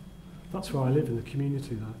 That's where I live in the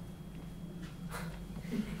community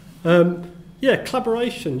there. Yeah,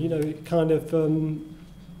 collaboration, you know, kind of,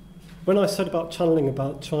 when I said about channeling,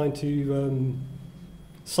 about trying to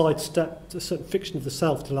sidestep a certain fiction of the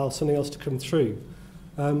self to allow something else to come through,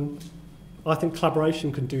 I think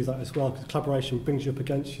collaboration can do that as well, because collaboration brings you up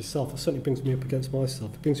against yourself. It certainly brings me up against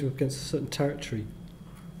myself. It brings you up against a certain territory.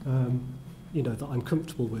 You know, that I'm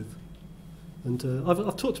comfortable with. And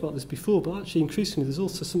I've talked about this before, but actually increasingly there's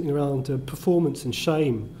also something around performance and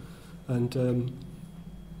shame. And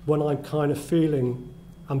when I'm kind of feeling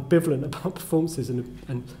ambivalent about performances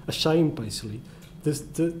and ashamed, basically,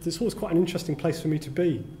 there's always quite an interesting place for me to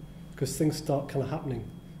be, because things start kind of happening.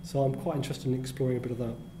 So I'm quite interested in exploring a bit of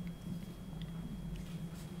that.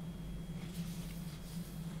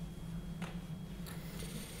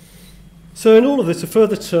 So in all of this, a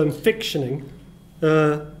further term, fictioning,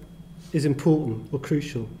 is important or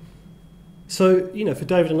crucial. So, you know, for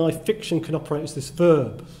David and I, fiction can operate as this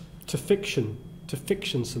verb, to fiction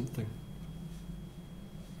something.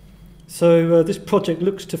 So this project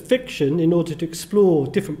looks to fiction in order to explore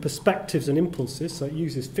different perspectives and impulses. So it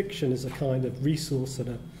uses fiction as a kind of resource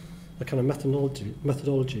and a kind of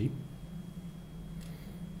methodology.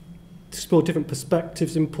 To explore different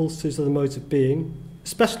perspectives, impulses, other modes of being,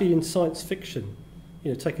 especially in science fiction,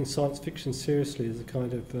 taking science fiction seriously as a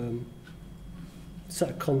kind of set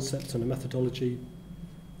of concepts and a methodology.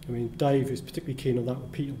 I mean, Dave is particularly keen on that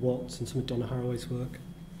with Peter Watts and some of Donna Haraway's work.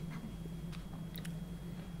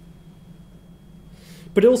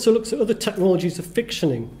 But it also looks at other technologies of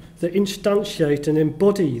fictioning that instantiate and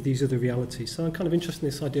embody these other realities. So I'm kind of interested in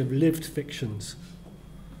this idea of lived fictions.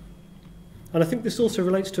 And I think this also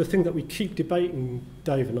relates to a thing that we keep debating,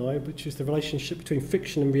 Dave and I, which is the relationship between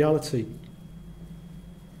fiction and reality.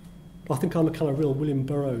 I think I'm a kind of real William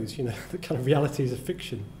Burroughs, the kind of reality is a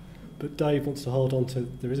fiction. But Dave wants to hold on to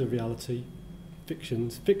there is a reality,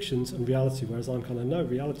 fictions and reality, whereas I'm kind of, no,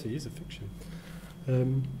 reality is a fiction.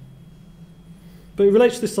 But it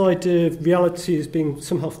relates to this idea of reality as being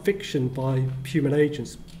somehow fiction by human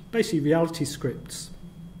agents, basically reality scripts.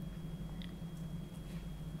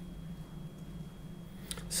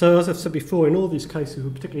 So as I've said before, in all these cases we're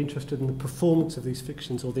particularly interested in the performance of these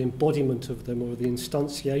fictions or the embodiment of them or the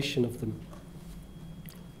instantiation of them.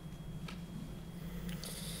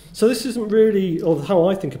 So this isn't really, or how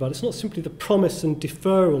I think about it, it's not simply the promise and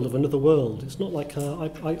deferral of another world. It's not like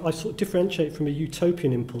I sort of differentiate from a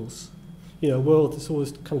utopian impulse. A world that's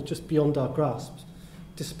always kind of just beyond our grasp,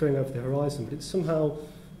 disappearing over the horizon. But it's somehow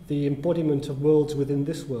the embodiment of worlds within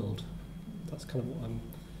this world. That's kind of what I'm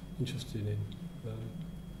interested in.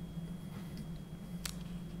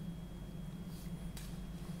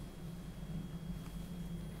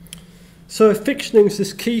 So if fictioning is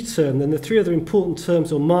this key term, then the three other important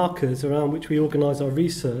terms or markers around which we organise our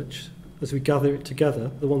research as we gather it together,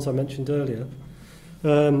 the ones I mentioned earlier,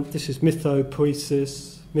 this is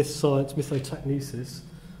mythopoesis, myth science, mythotechnesis.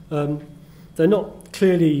 They're not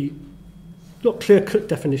clear-cut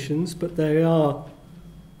definitions, but they are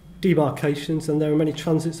demarcations, and there are many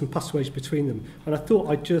transits and pathways between them. And I thought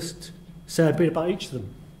I'd just say a bit about each of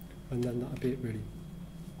them, and then that'd be it really.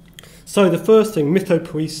 So the first thing,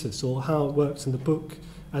 mythopoesis, or how it works in the book,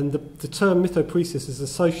 and the term mythopoesis is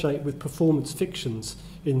associated with performance fictions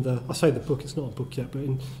in I say the book, it's not a book yet, but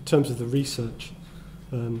in terms of the research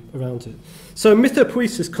around it. So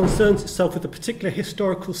mythopoesis concerns itself with a particular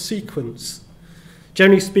historical sequence.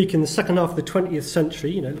 Generally speaking, the second half of the 20th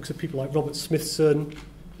century, it looks at people like Robert Smithson,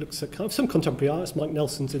 looks at kind of some contemporary artists, Mike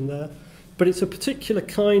Nelson's in there, but it's a particular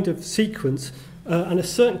kind of sequence and a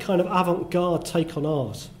certain kind of avant-garde take on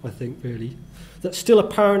art, I think, really, that's still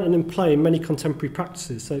apparent and in play in many contemporary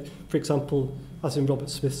practices. So, for example, as in Robert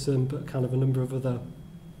Smithson, but kind of a number of other,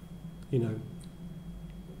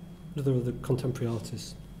 other contemporary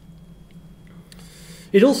artists.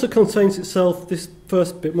 It also contains itself, this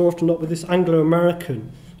first bit, more often not, with this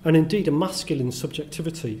Anglo-American and indeed a masculine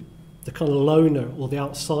subjectivity, the kind of loner or the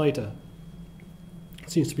outsider. It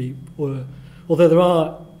seems to be, although there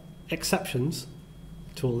are exceptions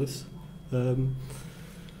to all this,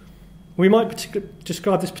 we might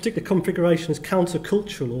describe this particular configuration as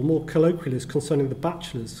countercultural or more colloquial as concerning the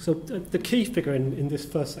bachelors. So the key figure in this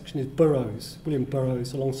first section is Burroughs, William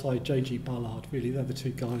Burroughs, alongside J.G. Ballard. Really, they're the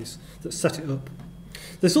two guys that set it up.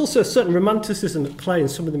 There's also a certain romanticism at play in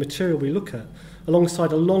some of the material we look at,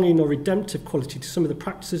 alongside a longing or redemptive quality to some of the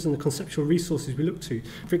practices and the conceptual resources we look to.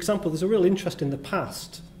 For example, there's a real interest in the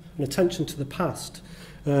past, an attention to the past.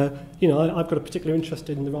 I've got a particular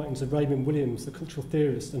interest in the writings of Raymond Williams, the cultural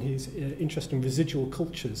theorist, and his interest in residual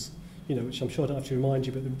cultures, which I'm sure I don't have to remind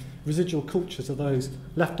you, but the residual cultures are those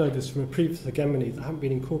leftovers from a previous hegemony that haven't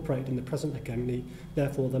been incorporated in the present hegemony,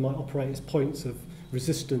 therefore they might operate as points of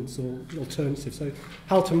resistance or alternative. So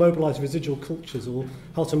how to mobilise residual cultures, or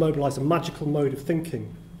how to mobilise a magical mode of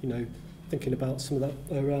thinking, thinking about some of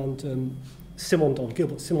that around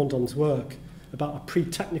Gilbert Simondon's work about a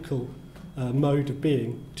pre-technical mode of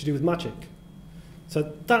being to do with magic.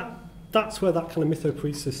 So that's where that kind of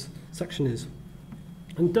mythopoesis section is.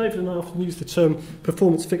 And David and I often use the term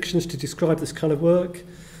performance fictions to describe this kind of work,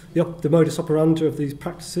 the modus operandi of these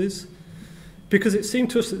practices, because it seemed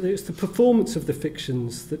to us that it's the performance of the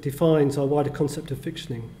fictions that defines our wider concept of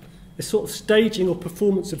fictioning. A sort of staging or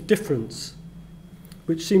performance of difference,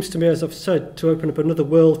 which seems to me, as I've said, to open up another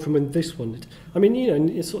world from this one.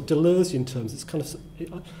 In sort of Deleuzean terms, it's kind of,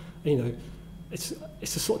 it's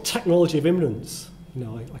a sort of technology of immanence.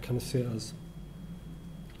 I kind of see it as.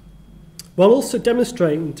 While also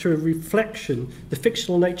demonstrating through a reflection the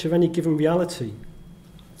fictional nature of any given reality.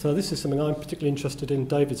 So this is something I'm particularly interested in,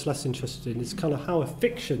 David's less interested in, is kind of how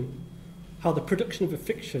the production of a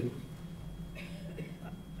fiction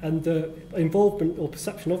and the involvement or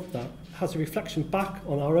perception of that has a reflection back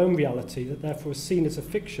on our own reality that therefore is seen as a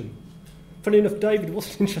fiction. Funny enough, David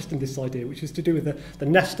wasn't interested in this idea, which is to do with the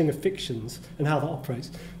nesting of fictions and how that operates.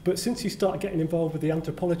 But since he started getting involved with the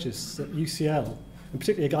anthropologists at UCL, and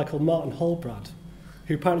particularly a guy called Martin Holbrad,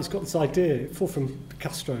 who apparently has got this idea, it fell from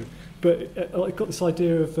Castro, but it got this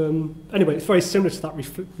idea of, anyway, it's very similar to that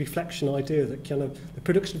reflection idea that kind of the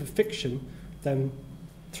production of a fiction then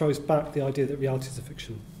throws back the idea that reality is a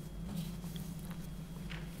fiction.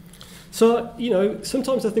 So, you know,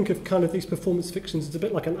 sometimes I think of kind of these performance fictions as a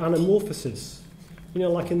bit like an anamorphosis, you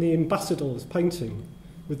know, like in the Ambassador's painting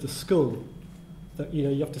with the skull, that, you know,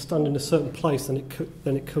 you have to stand in a certain place, then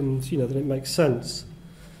it comes, you know, then it makes sense.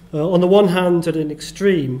 On the one hand, at an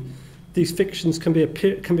extreme, these fictions can be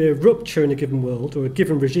a rupture in a given world or a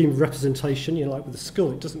given regime of representation, you know, like with the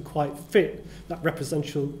skull, it doesn't quite fit that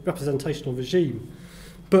representational regime.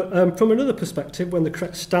 But from another perspective, when the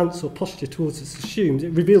correct stance or posture towards it is assumed, it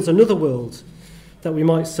reveals another world that we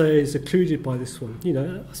might say is occluded by this one. You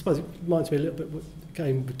know, I suppose it reminds me a little bit,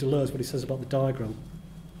 again, with Deleuze, what he says about the diagram.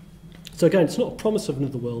 So again, it's not a promise of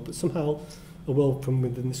another world, but somehow a world from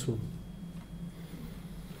within this one.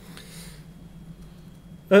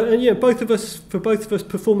 And yeah, for both of us,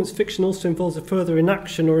 performance fiction also involves a further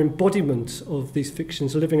enaction or embodiment of these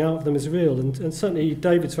fictions, living out them as real. And certainly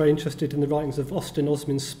David's very interested in the writings of Austin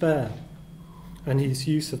Osman Spare and his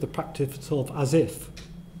use of the practice of as if,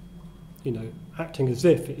 you know, acting as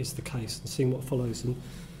if it is the case and seeing what follows.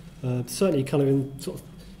 And certainly kind of in sort of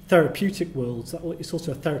therapeutic worlds, it's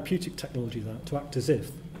also a therapeutic technology, that, to act as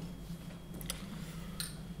if.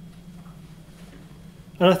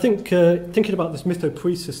 And I think, thinking about this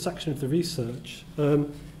mythopoesis section of the research,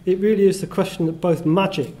 it really is the question that both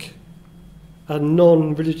magic and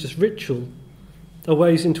non-religious ritual are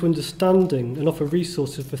ways into understanding and offer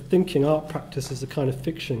resources for thinking art practice as a kind of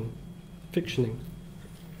fictioning.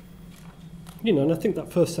 You know, and I think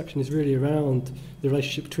that first section is really around the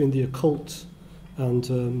relationship between the occult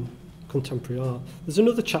and contemporary art. There's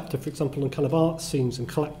another chapter, for example, on kind of art scenes and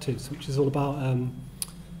collectives, which is all about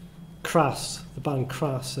Crass, the band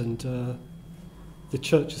Crass, and the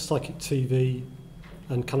Church of Psychic TV,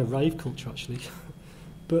 and kind of rave culture, actually.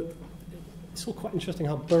 But it's all quite interesting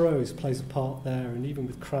how Burroughs plays a part there, and even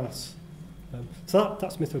with Crass. So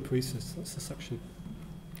that's mythopoesis, that's the section.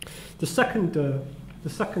 The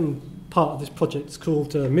second part of this project is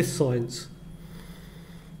called Myth Science.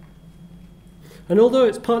 And although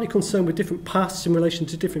it's partly concerned with different pasts in relation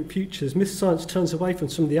to different futures, Myth Science turns away from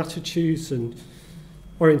some of the attitudes and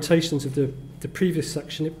orientations of the previous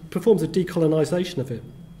section. It performs a decolonisation of it.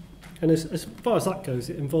 And as far as that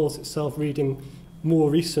goes, it involves itself reading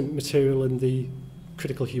more recent material in the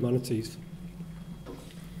critical humanities.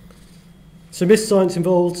 So myth science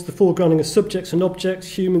involves the foregrounding of subjects and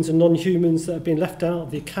objects, humans and non-humans, that have been left out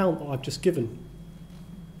of the account that I've just given.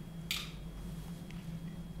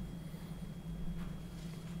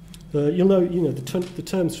 You'll know, the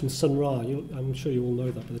terms from Sun Ra. I'm sure you all know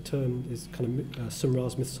that, but the term is kind of Sun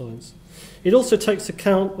Ra's myth science. It also takes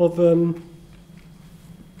account of a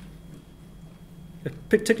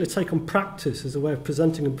particular take on practice as a way of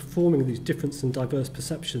presenting and performing these different and diverse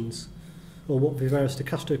perceptions, or what Viveros de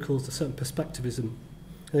Castro calls a certain perspectivism.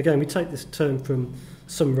 And again, we take this term from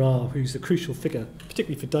Sun Ra, who's a crucial figure,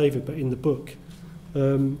 particularly for David, but in the book.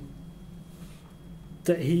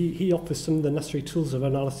 That he offers some of the necessary tools of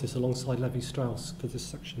analysis alongside Levi-Strauss for this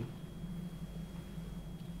section.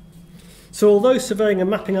 So although surveying and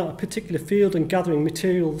mapping out a particular field and gathering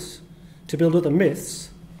materials to build other myths,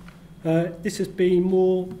 this has been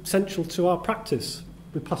more central to our practice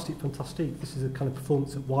with Plastique Fantastique. This is a kind of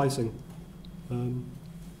performance at Wising.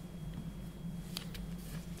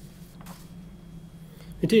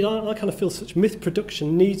 Indeed, I kind of feel such myth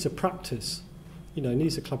production needs a practice,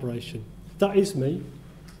 needs a collaboration. That is me,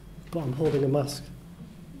 but I'm holding a mask.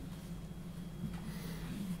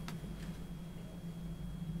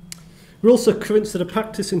 We're also convinced that a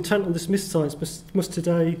practice intent on this myth science must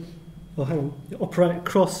today, operate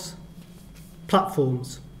across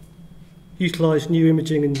platforms, utilise new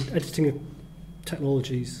imaging and editing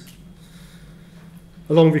technologies,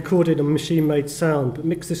 along recorded and machine-made sound, but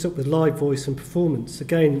mix this up with live voice and performance.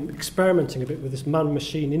 Again, experimenting a bit with this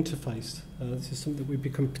man-machine interface. This is something that we've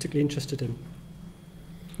become particularly interested in.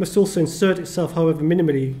 It must also insert itself, however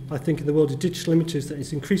minimally, I think, in the world of digital images that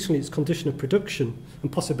is increasingly its condition of production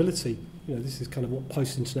and possibility. This is kind of what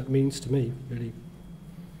post-internet means to me, really.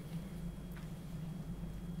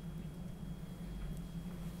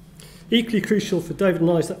 Equally crucial for David and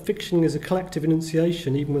I is that fiction is a collective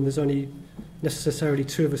enunciation, even when there's only necessarily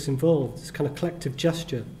two of us involved. It's a kind of collective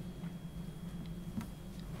gesture.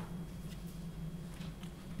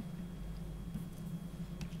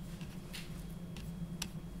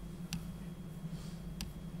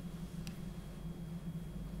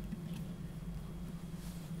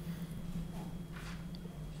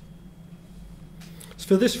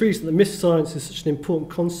 for this reason that myth science is such an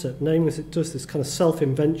important concept, namely as it does this kind of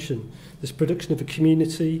self-invention, this production of a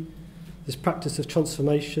community, this practice of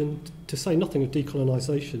transformation, to say nothing of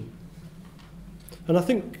decolonisation. And I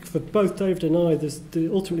think for both David and I,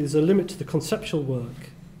 ultimately there's a limit to the conceptual work,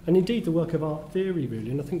 and indeed the work of art theory,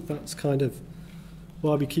 really, and I think that's kind of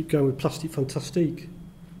why we keep going with Plastic Fantastique.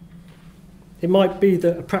 It might be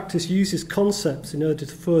that a practice uses concepts in order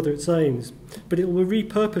to further its aims, but it will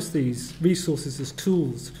repurpose these resources as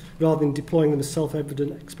tools rather than deploying them as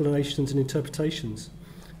self-evident explanations and interpretations,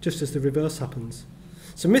 just as the reverse happens.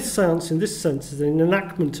 So myth science in this sense is an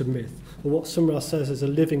enactment of myth, or what Sumrah says is a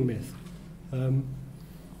living myth. The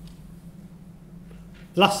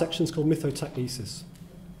last section is called mythotechnesis.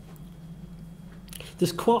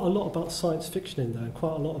 There's quite a lot about science fiction in there, and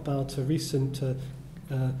quite a lot about a recent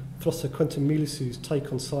philosopher Quentin Milisu's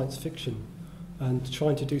take on science fiction, and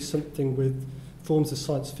trying to do something with forms of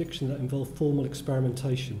science fiction that involve formal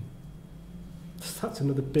experimentation. That's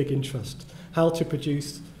another big interest. How to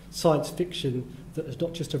produce science fiction that is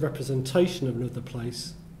not just a representation of another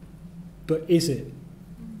place, but is it,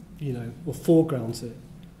 or foregrounds it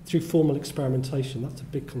through formal experimentation. That's a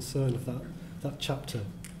big concern of that chapter.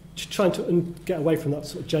 Trying to get away from that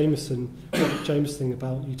sort of Jameson thing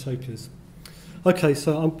about utopias. Okay,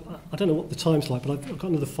 so I don't know what the time's like, but I've got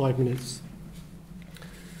another 5 minutes.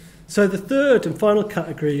 So the third and final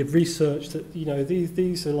category of research that,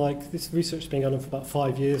 these are like, this research has been going on for about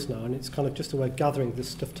 5 years now, and it's kind of just a way of gathering this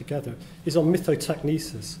stuff together, is on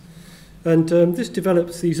mythotechnesis. And this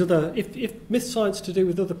develops these other, if myth science to do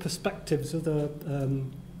with other perspectives, other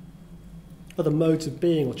modes of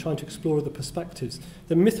being, or trying to explore other perspectives,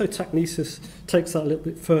 then mythotechnesis takes that a little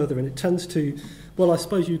bit further, and it tends to, well, I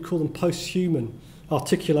suppose you'd call them post-human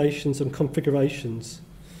articulations and configurations.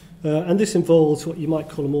 And this involves what you might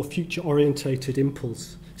call a more future-orientated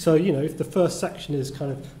impulse. So, if the first section is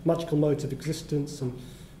kind of magical modes of existence and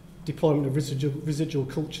deployment of residual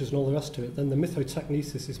cultures and all the rest of it, then the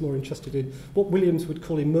mythotechnesis is more interested in what Williams would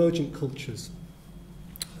call emergent cultures.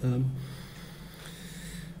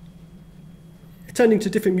 Attending to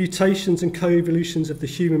different mutations and co-evolutions of the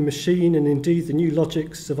human machine, and indeed the new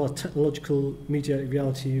logics of our technological mediated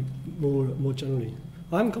reality more generally.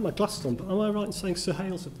 I haven't got my glasses on, but am I right in saying Sir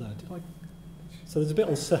Hales up there? So there's a bit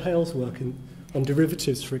on Sir Hales' work on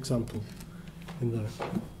derivatives, for example, in there.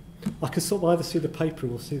 I can sort of either see the paper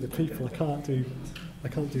or see the people. I can't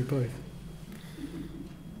do both.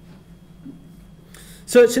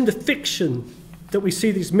 So it's in the fiction that we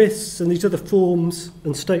see these myths and these other forms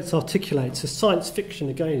and states articulate. So science fiction,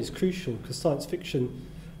 again, is crucial, because science fiction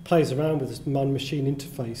plays around with this man-machine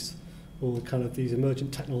interface, or kind of these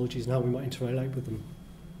emergent technologies and how we might interrelate with them.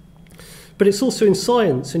 But it's also in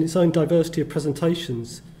science, in its own diversity of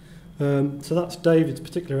presentations. So that's David's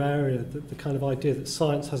particular area, the kind of idea that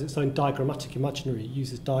science has its own diagrammatic imaginary, it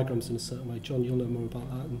uses diagrams in a certain way. John, you'll know more about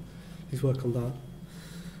that and his work on that.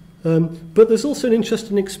 But there's also an interest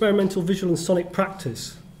in experimental visual and sonic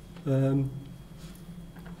practice. So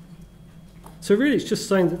really it's just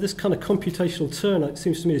saying that this kind of computational turn, it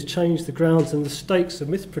seems to me, has changed the grounds and the stakes of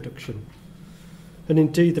myth production. And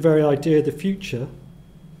indeed the very idea of the future,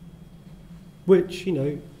 which,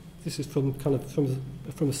 this is from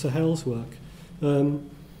a Sir Hales' work,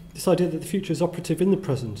 this idea that the future is operative in the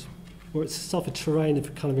present, or it's itself a terrain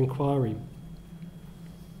of kind of inquiry.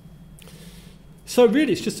 So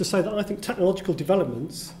really it's just to say that I think technological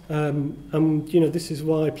developments, this is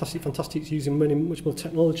why Plastic Fantastique is using much more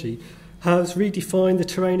technology, has redefined the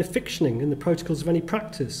terrain of fictioning and the protocols of any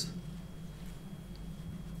practice.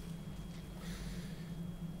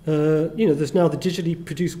 There's now the digitally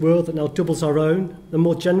produced world that now doubles our own, and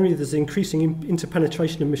more generally there's the increasing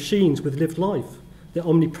interpenetration of machines with lived life, their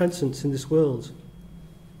omnipresence in this world.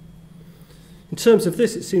 In terms of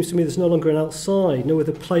this, it seems to me there's no longer an outside, no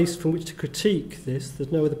other place from which to critique this.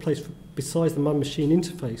 There's no other place besides the man-machine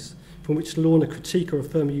interface from which to launch a critique or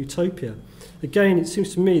affirm a utopia. Again, it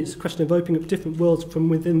seems to me it's a question of opening up different worlds from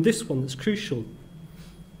within this one that's crucial.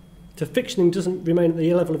 So fictioning doesn't remain at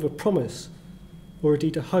the level of a promise or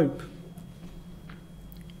indeed a hope.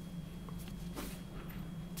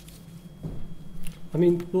 I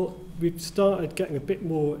mean, we've started getting a bit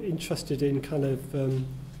more interested in kind of,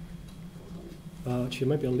 actually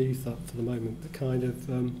maybe I'll leave that for the moment, the kind of,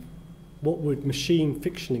 what would machine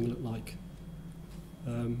fictioning look like?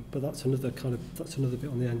 But that's another bit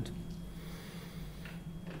on the end.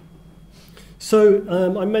 So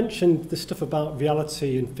I mentioned the stuff about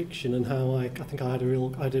reality and fiction and how I think I had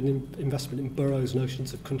an investment in Burroughs'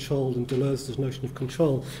 notions of control and Deleuze's notion of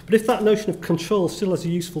control. But if that notion of control still has a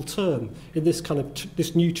useful term in this kind of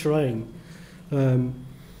this new terrain,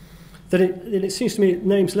 then it seems to me it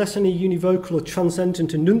names less any univocal or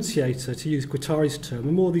transcendent enunciator, to use Guattari's term,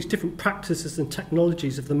 and more these different practices and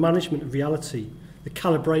technologies of the management of reality, the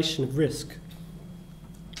calibration of risk.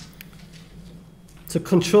 So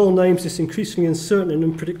control names this increasingly uncertain and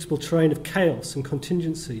unpredictable terrain of chaos and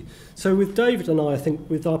contingency. So with David and I think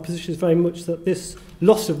with our position is very much that this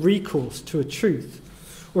loss of recourse to a truth,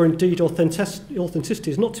 or indeed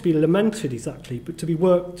authenticity, is not to be lamented exactly, but to be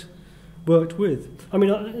worked with. I mean,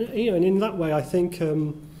 and in that way, I think,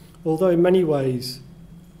 although in many ways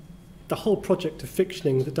the whole project of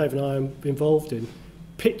fictioning that David and I am involved in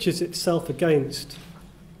pitches itself against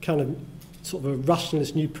kind of sort of a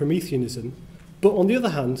rationalist new Prometheanism, but on the other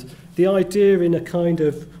hand, the idea in a kind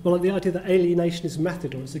of, well, like the idea that alienation is a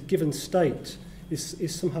method or it's a given state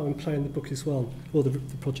is somehow in play in the book as well, or the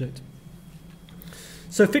project.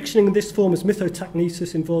 So fictioning in this form as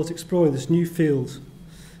mythotechnesis involves exploring this new field,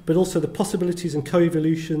 but also the possibilities and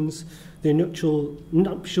co-evolutions, the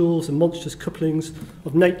nuptials and monstrous couplings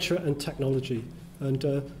of nature and technology. And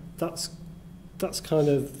that's kind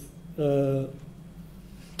of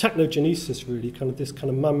technogenesis, really, kind of this kind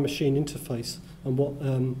of man-machine interface, and what,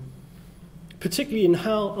 particularly in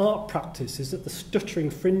how art practice is at the stuttering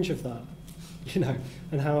fringe of that, you know,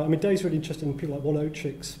 and how, I mean, Dave's really interested in people like One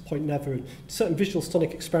Otrix, Point Never, and certain visual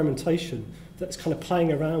sonic experimentation that's kind of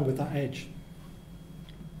playing around with that edge.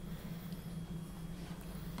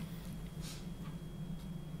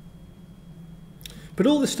 But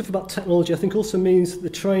all this stuff about technology, I think, also means that the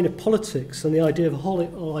terrain of politics and the idea of a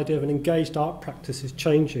whole idea of an engaged art practice is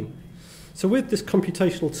changing. So with this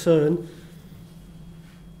computational turn,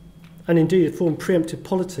 and indeed a form of preemptive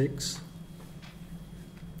politics,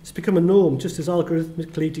 it's become a norm, just as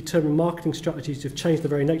algorithmically determined marketing strategies have changed the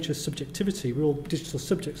very nature of subjectivity. We're all digital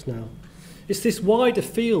subjects now. It's this wider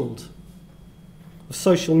field of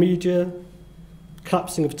social media,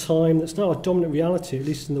 collapsing of time, that's now a dominant reality, at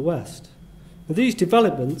least in the West. And these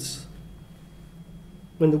developments,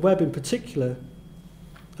 and the web in particular,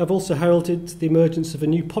 have also heralded the emergence of a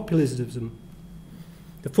new populism,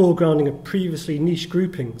 the foregrounding of previously niche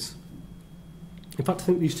groupings. In fact, I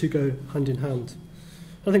think these two go hand in hand.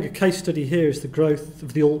 I think a case study here is the growth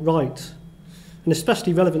of the alt-right, and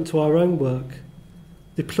especially relevant to our own work,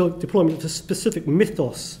 the deployment of a specific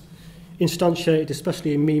mythos instantiated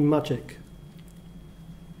especially in meme magic.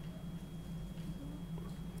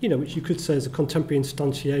 You know, which you could say is a contemporary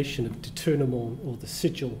instantiation of détournement or the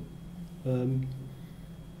sigil.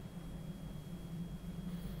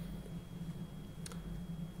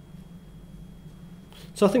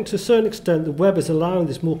 So I think to a certain extent the web is allowing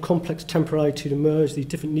this more complex temporality to emerge, these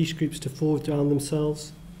different niche groups to forward around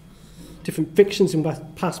themselves. Different fictions in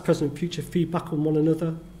past, present and future feedback on one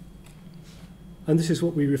another. And this is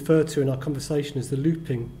what we refer to in our conversation as the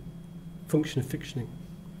looping function of fictioning.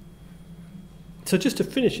 So just to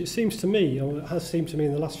finish, it seems to me, or it has seemed to me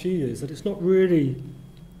in the last few years, that it's not really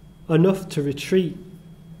enough to retreat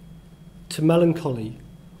to melancholy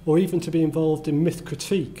or even to be involved in myth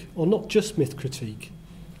critique, or not just myth critique.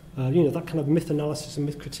 You know, that kind of myth analysis and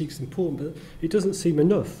myth critique is important, but it doesn't seem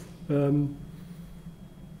enough. You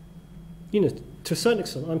know, to a certain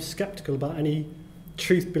extent, I'm sceptical about any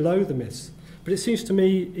truth below the myths, but it seems to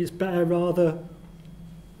me it's better rather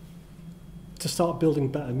to start building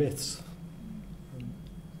better myths.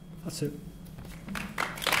 That's it.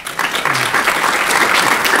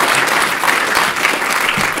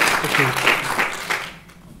 Thank you.